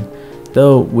done.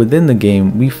 Though within the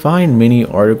game, we find many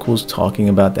articles talking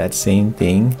about that same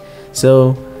thing.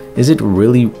 So is it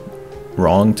really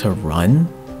wrong to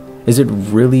run? Is it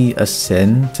really a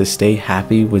sin to stay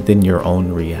happy within your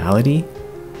own reality?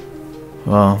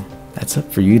 Well, that's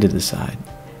up for you to decide.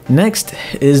 Next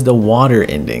is the water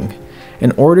ending.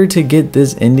 In order to get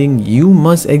this ending, you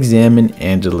must examine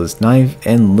Angela's knife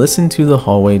and listen to the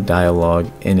hallway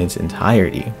dialogue in its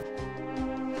entirety.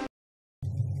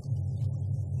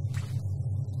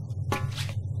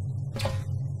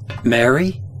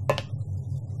 Mary?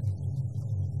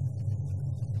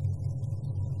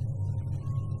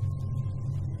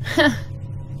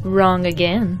 Wrong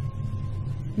again.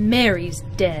 Mary's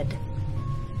dead.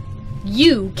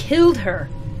 You killed her.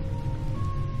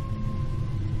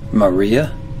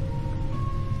 Maria?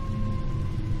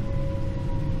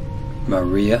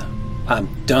 Maria, I'm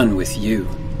done with you.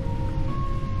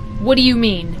 What do you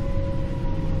mean?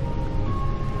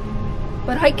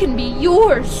 But I can be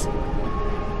yours.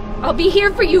 I'll be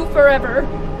here for you forever.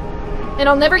 And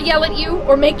I'll never yell at you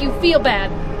or make you feel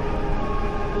bad.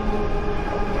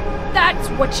 That's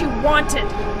what you wanted.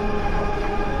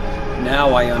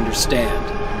 Now I understand.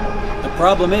 The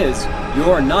problem is,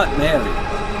 you're not Mary.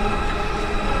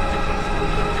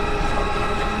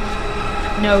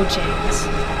 No, James.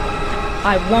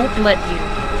 I won't let you.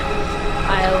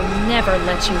 I'll never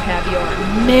let you have your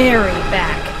Mary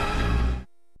back.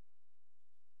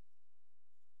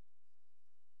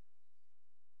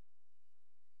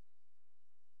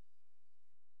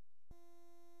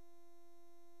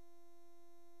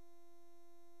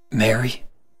 Mary?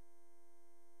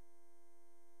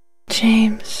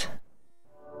 James.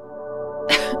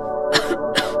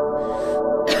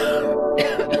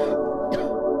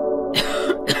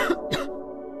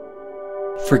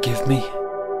 Forgive me.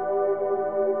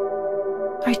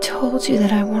 I told you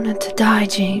that I wanted to die,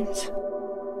 James.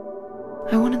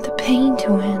 I wanted the pain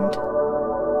to end.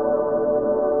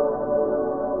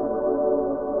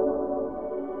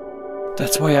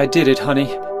 That's why I did it,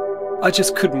 honey. I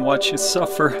just couldn't watch you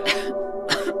suffer.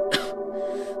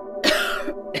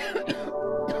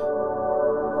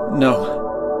 No.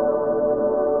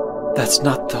 That's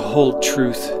not the whole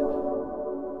truth.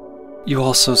 You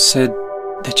also said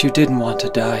that you didn't want to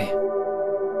die.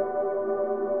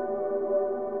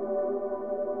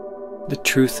 The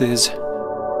truth is,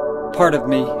 part of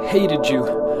me hated you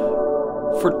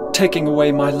for taking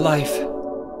away my life.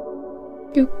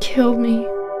 You killed me,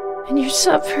 and you're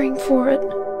suffering for it.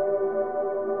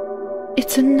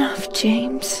 It's enough,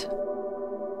 James.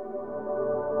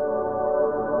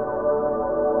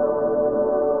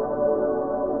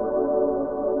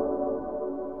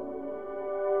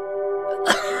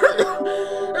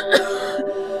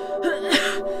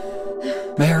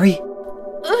 Mary?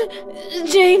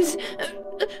 James!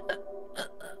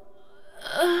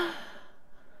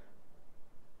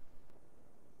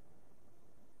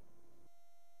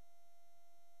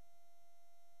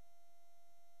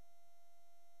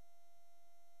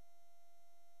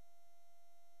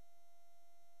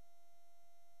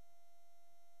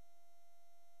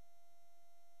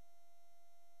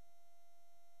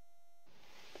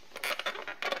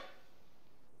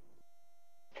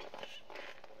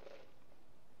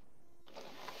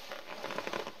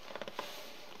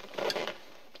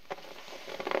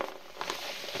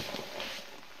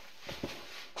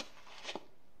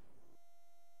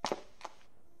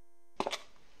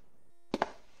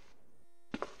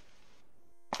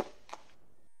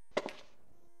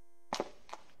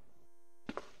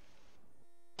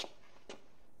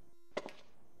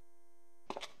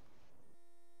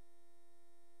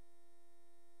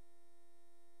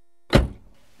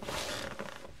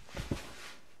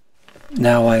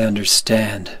 Now I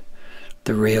understand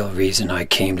the real reason I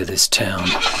came to this town.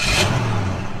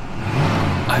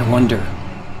 I wonder,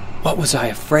 what was I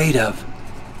afraid of?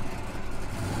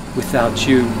 Without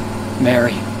you,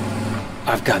 Mary,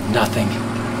 I've got nothing.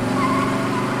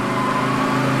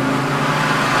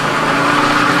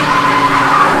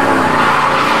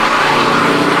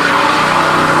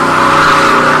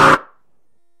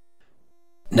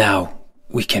 Now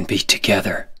we can be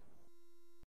together.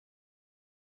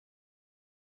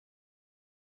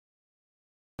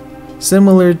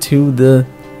 Similar to the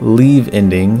Leave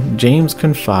ending, James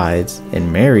confides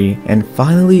in Mary and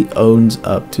finally owns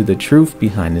up to the truth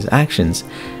behind his actions.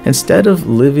 Instead of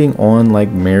living on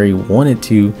like Mary wanted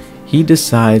to, he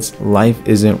decides life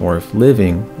isn't worth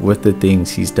living with the things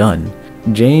he's done.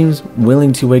 James,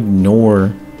 willing to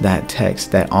ignore that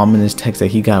text, that ominous text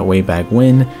that he got way back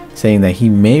when, saying that he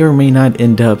may or may not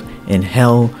end up in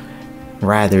hell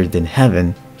rather than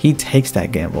heaven, he takes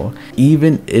that gamble,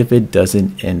 even if it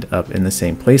doesn't end up in the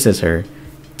same place as her,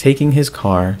 taking his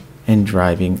car and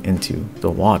driving into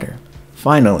the water.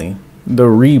 Finally, the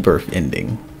rebirth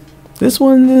ending. This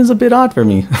one is a bit odd for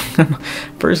me.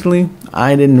 Personally,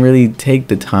 I didn't really take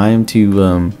the time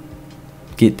to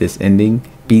get this ending,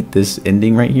 beat this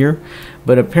ending right here.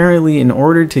 But apparently, in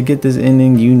order to get this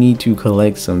ending, you need to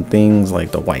collect some things like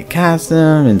the white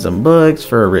chasm and some books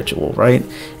for a ritual, right?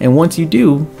 And once you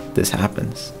do, this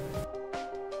happens.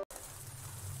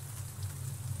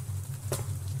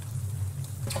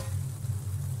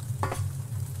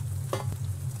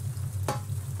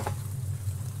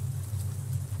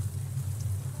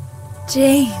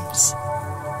 James.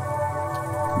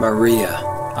 Maria,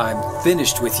 I'm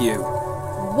finished with you.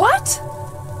 What?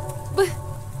 But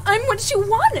I'm what you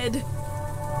wanted.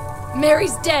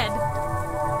 Mary's dead.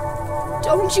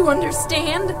 Don't you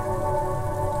understand?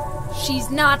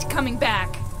 She's not coming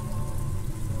back.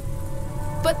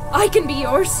 But I can be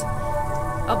yours.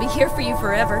 I'll be here for you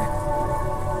forever.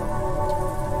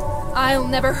 I'll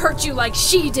never hurt you like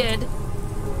she did.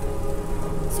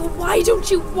 So why don't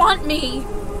you want me?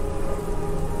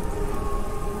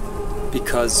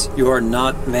 Because you're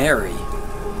not Mary.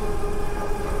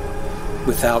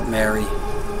 Without Mary,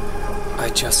 I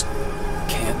just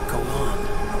can't go on.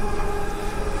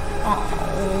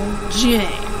 Oh,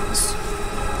 James.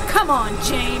 Come on,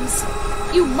 James.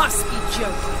 You must be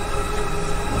joking.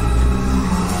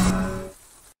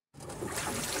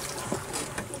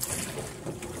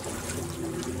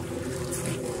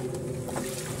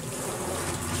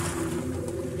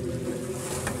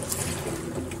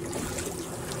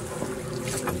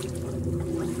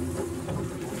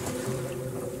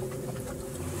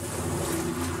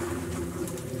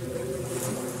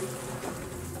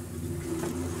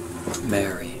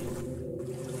 Mary,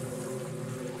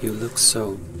 you look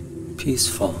so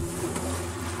peaceful.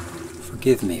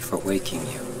 Forgive me for waking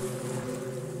you.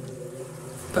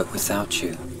 But without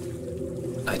you,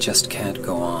 I just can't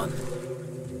go on.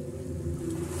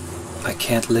 I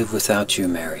can't live without you,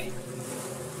 Mary.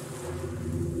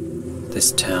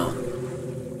 This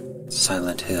town,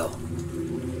 Silent Hill,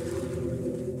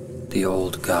 the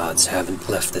old gods haven't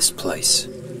left this place.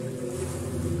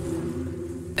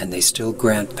 And they still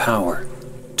grant power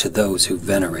to those who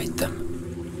venerate them.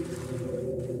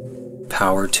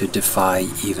 Power to defy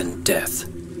even death.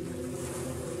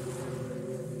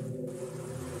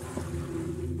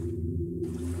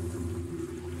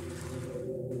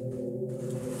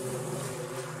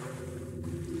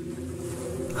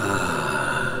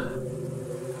 Ah,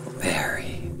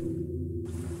 Mary.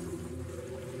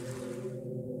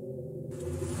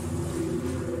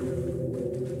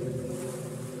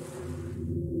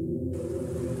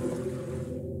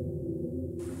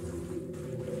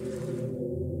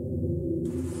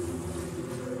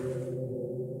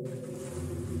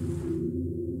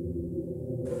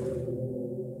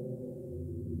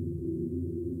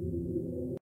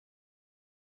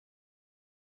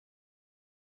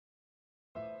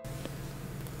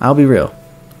 I'll be real.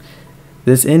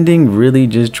 This ending really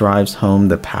just drives home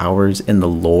the powers and the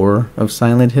lore of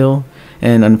Silent Hill.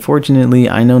 And unfortunately,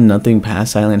 I know nothing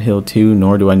past Silent Hill 2,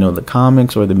 nor do I know the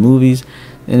comics or the movies.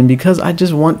 And because I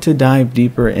just want to dive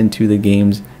deeper into the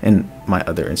games and my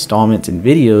other installments and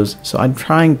videos, so I'm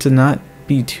trying to not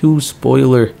be too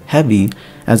spoiler heavy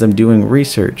as I'm doing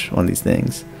research on these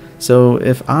things. So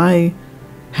if I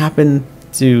happen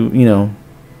to,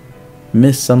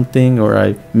 miss something or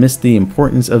I miss the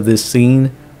importance of this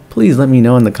scene, please let me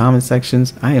know in the comment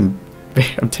sections. I'm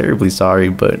terribly sorry,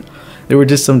 but there were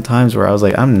just some times where I was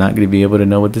like, I'm not going to be able to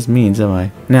know what this means, am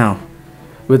I? Now,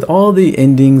 with all the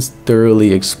endings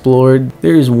thoroughly explored,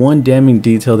 there is one damning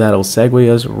detail that'll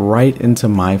segue us right into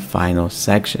my final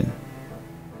section.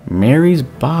 Mary's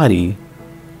body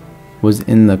was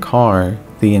in the car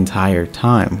the entire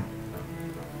time.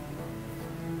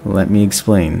 Let me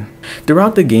explain.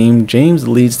 Throughout the game, James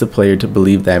leads the player to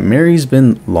believe that Mary's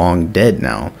been long dead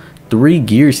now. 3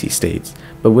 years, he states.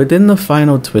 But within the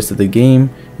final twist of the game,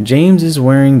 James is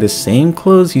wearing the same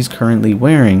clothes he's currently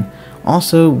wearing.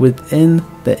 Also, within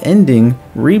the ending,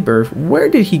 Rebirth, where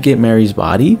did he get Mary's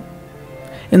body?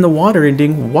 In the water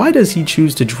ending, why does he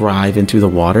choose to drive into the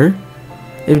water?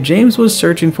 If James was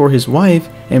searching for his wife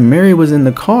and Mary was in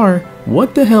the car,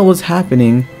 what the hell was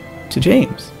happening to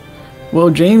James? Well,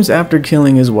 James, after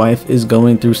killing his wife, is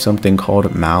going through something called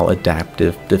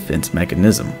maladaptive defense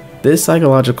mechanism. This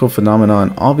psychological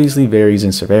phenomenon obviously varies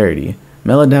in severity.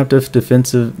 Maladaptive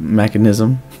defensive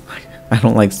mechanism, I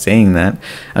don't like saying that.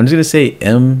 I'm just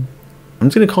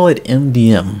gonna call it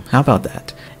MDM. How about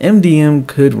that? MDM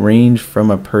could range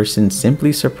from a person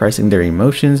simply suppressing their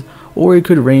emotions, or it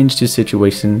could range to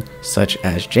situations such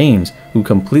as James, who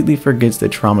completely forgets the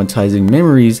traumatizing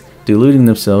memories, deluding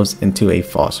themselves into a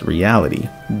false reality.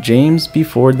 James,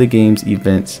 before the game's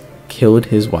events, killed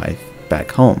his wife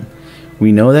back home.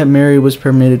 We know that Mary was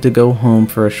permitted to go home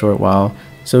for a short while,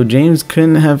 so James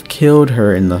couldn't have killed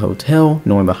her in the hotel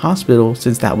nor the hospital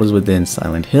since that was within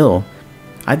Silent Hill.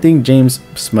 I think James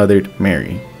smothered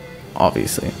Mary,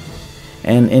 obviously,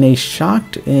 and in a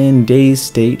shocked and dazed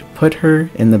state put her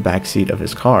in the backseat of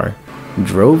his car,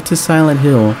 drove to Silent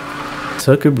Hill,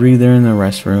 took a breather in the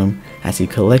restroom as he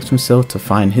collects himself to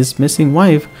find his missing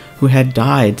wife who had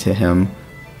died to him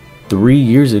 3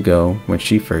 years ago when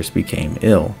she first became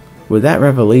ill. With that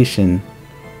revelation,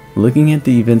 looking at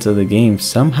the events of the game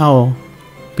somehow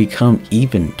become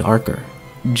even darker.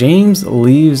 James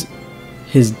leaves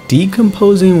his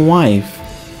decomposing wife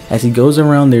as he goes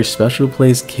around their special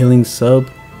place killing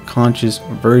subconscious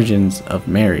versions of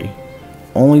Mary,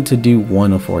 only to do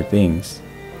one of 4 things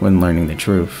when learning the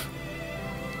truth.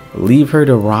 Leave her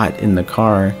to rot in the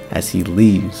car as he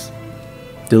leaves,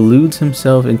 deludes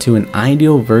himself into an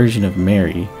ideal version of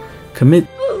Mary, commit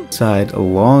suicide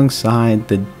alongside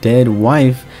the dead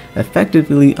wife,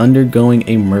 effectively undergoing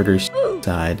a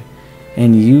murder-suicide,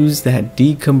 and use that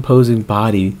decomposing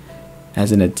body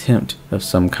as an attempt of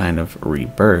some kind of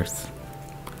rebirth.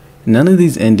 None of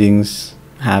these endings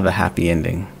have a happy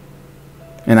ending,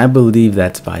 and I believe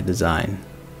that's by design.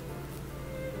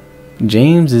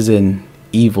 James is an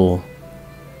evil,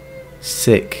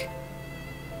 sick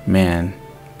man.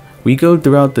 We go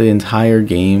throughout the entire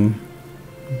game,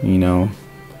 you know,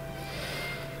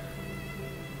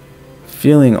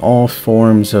 feeling all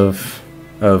forms of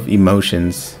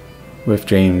emotions with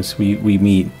James. We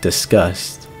meet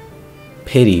disgust,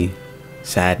 pity,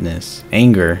 sadness,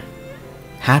 anger,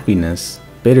 happiness,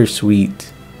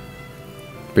 bittersweet,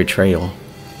 betrayal.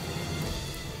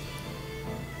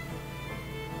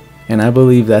 And I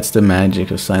believe that's the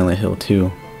magic of Silent Hill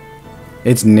 2.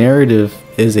 Its narrative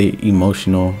is an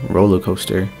emotional roller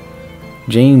coaster.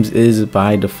 James is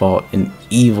by default an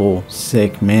evil,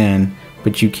 sick man,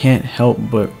 but you can't help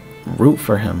but root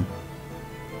for him.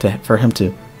 For him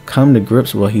to come to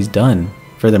grips with what he's done,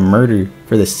 for the murder,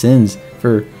 for the sins,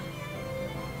 for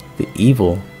the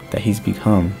evil that he's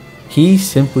become. He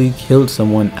simply killed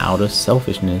someone out of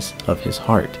selfishness of his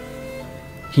heart.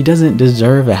 He doesn't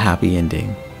deserve a happy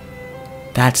ending.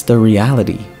 That's the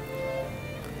reality.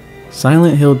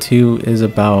 Silent Hill 2 is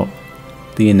about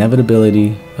the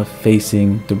inevitability of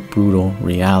facing the brutal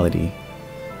reality.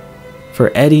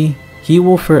 For Eddie, he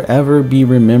will forever be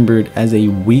remembered as a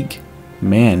weak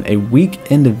man, a weak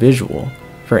individual.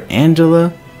 For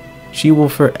Angela, she will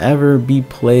forever be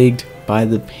plagued by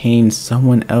the pain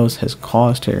someone else has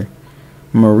caused her.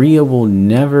 Maria will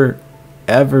never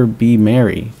ever be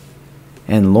Mary.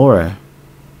 And Laura,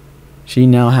 she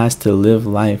now has to live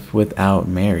life without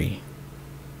Mary.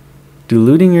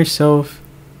 Deluding yourself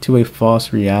to a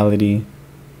false reality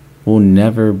will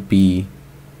never be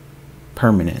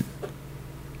permanent.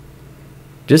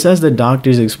 Just as the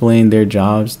doctors explain their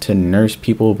jobs to nurse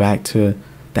people back to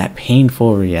that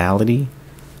painful reality,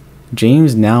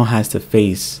 James now has to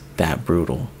face that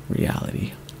brutal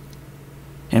reality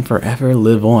and forever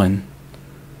live on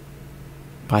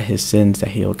by his sins that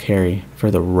he'll carry for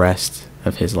the rest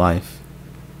of his life.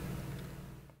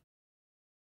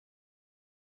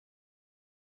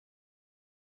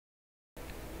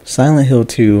 Silent Hill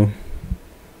 2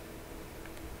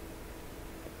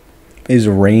 is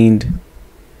reigned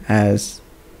as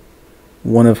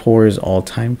one of horror's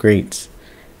all-time greats,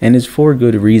 and it's for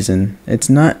good reason. It's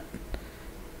not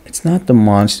the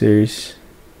monsters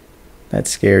that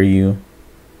scare you.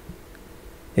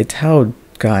 It's how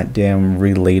goddamn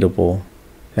relatable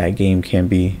that game can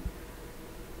be.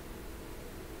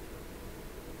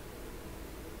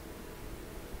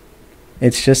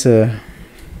 It's just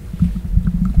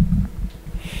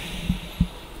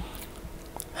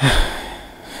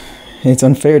it's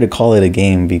unfair to call it a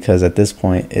game because at this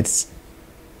point it's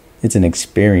an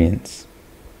experience.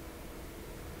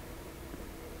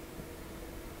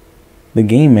 The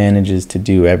game manages to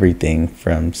do everything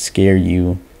from scare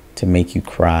you to make you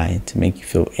cry, to make you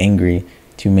feel angry,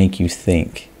 to make you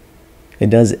think. It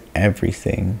does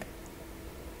everything.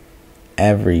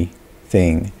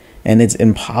 Everything. And it's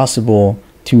impossible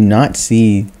to not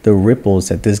see the ripples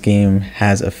that this game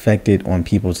has affected on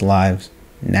people's lives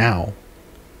now.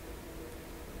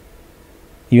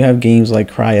 You have games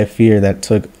like Cry of Fear that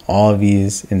took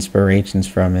obvious inspirations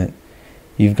from it.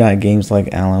 You've got games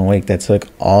like Alan Wake that took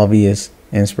obvious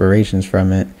inspirations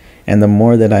from it. And the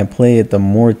more that I play it, the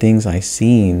more things I've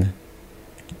seen.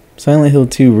 Silent Hill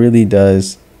 2 really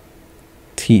does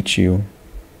teach you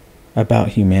about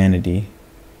humanity.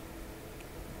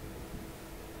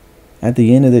 At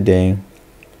the end of the day,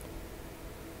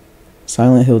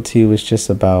 Silent Hill 2 is just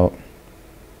about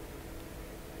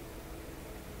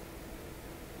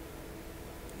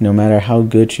no matter how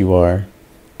good you are,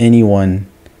 anyone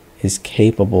is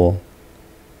capable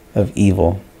of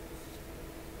evil.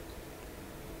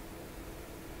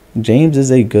 James is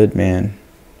a good man.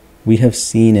 We have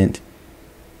seen it.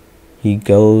 He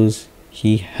goes,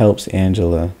 he helps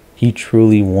Angela. He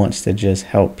truly wants to just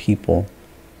help people.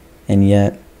 And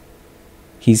yet,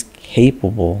 he's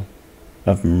capable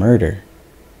of murder.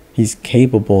 He's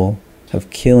capable of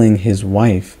killing his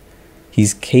wife.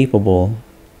 He's capable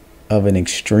of an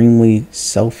extremely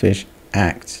selfish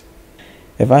act.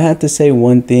 If I had to say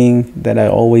one thing that I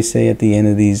always say at the end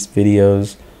of these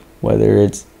videos, whether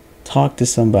it's talk to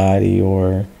somebody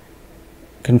or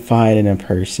confide in a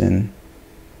person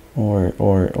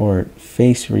or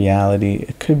face reality,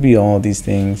 it could be all these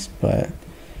things, but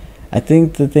I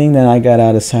think the thing that I got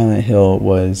out of Silent Hill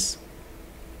was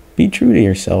be true to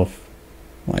yourself.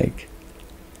 Like,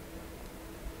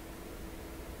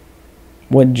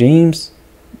 what James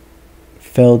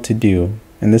failed to do,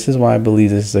 and this is why I believe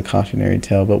this is a cautionary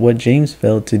tale, but what James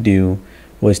failed to do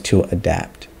was to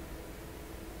adapt.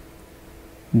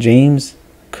 James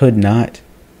could not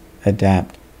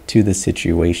adapt to the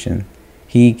situation.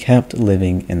 He kept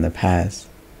living in the past.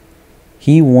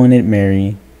 He wanted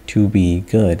Mary to be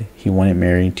good. He wanted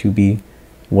Mary to be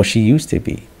what she used to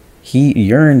be. He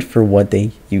yearned for what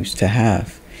they used to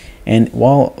have. And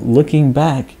while looking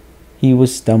back, he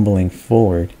was stumbling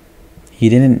forward. He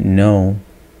didn't know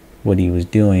what he was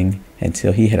doing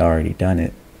until he had already done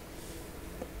it.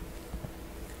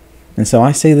 And so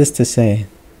I say this to say,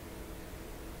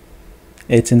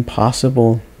 it's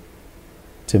impossible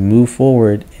to move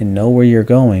forward and know where you're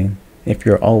going if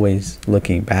you're always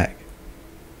looking back.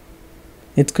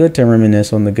 It's good to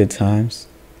reminisce on the good times.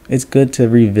 It's good to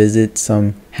revisit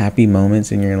some happy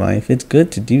moments in your life. It's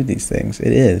good to do these things.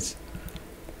 It is.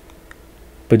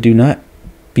 But do not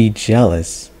be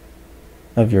jealous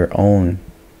of your own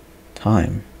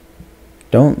time.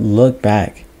 Don't look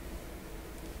back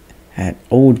at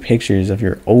old pictures of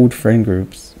your old friend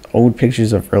groups, old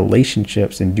pictures of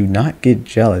relationships, and do not get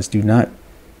jealous. Do not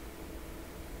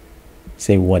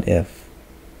say what if.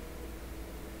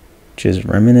 Just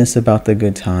reminisce about the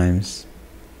good times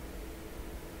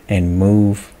and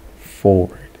move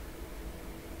forward.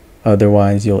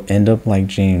 Otherwise, you'll end up like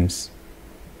James,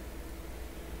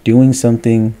 doing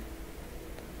something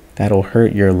that'll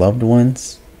hurt your loved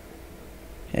ones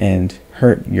and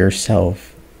hurt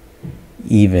yourself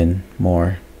even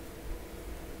more.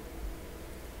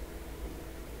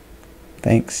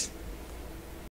 Thanks.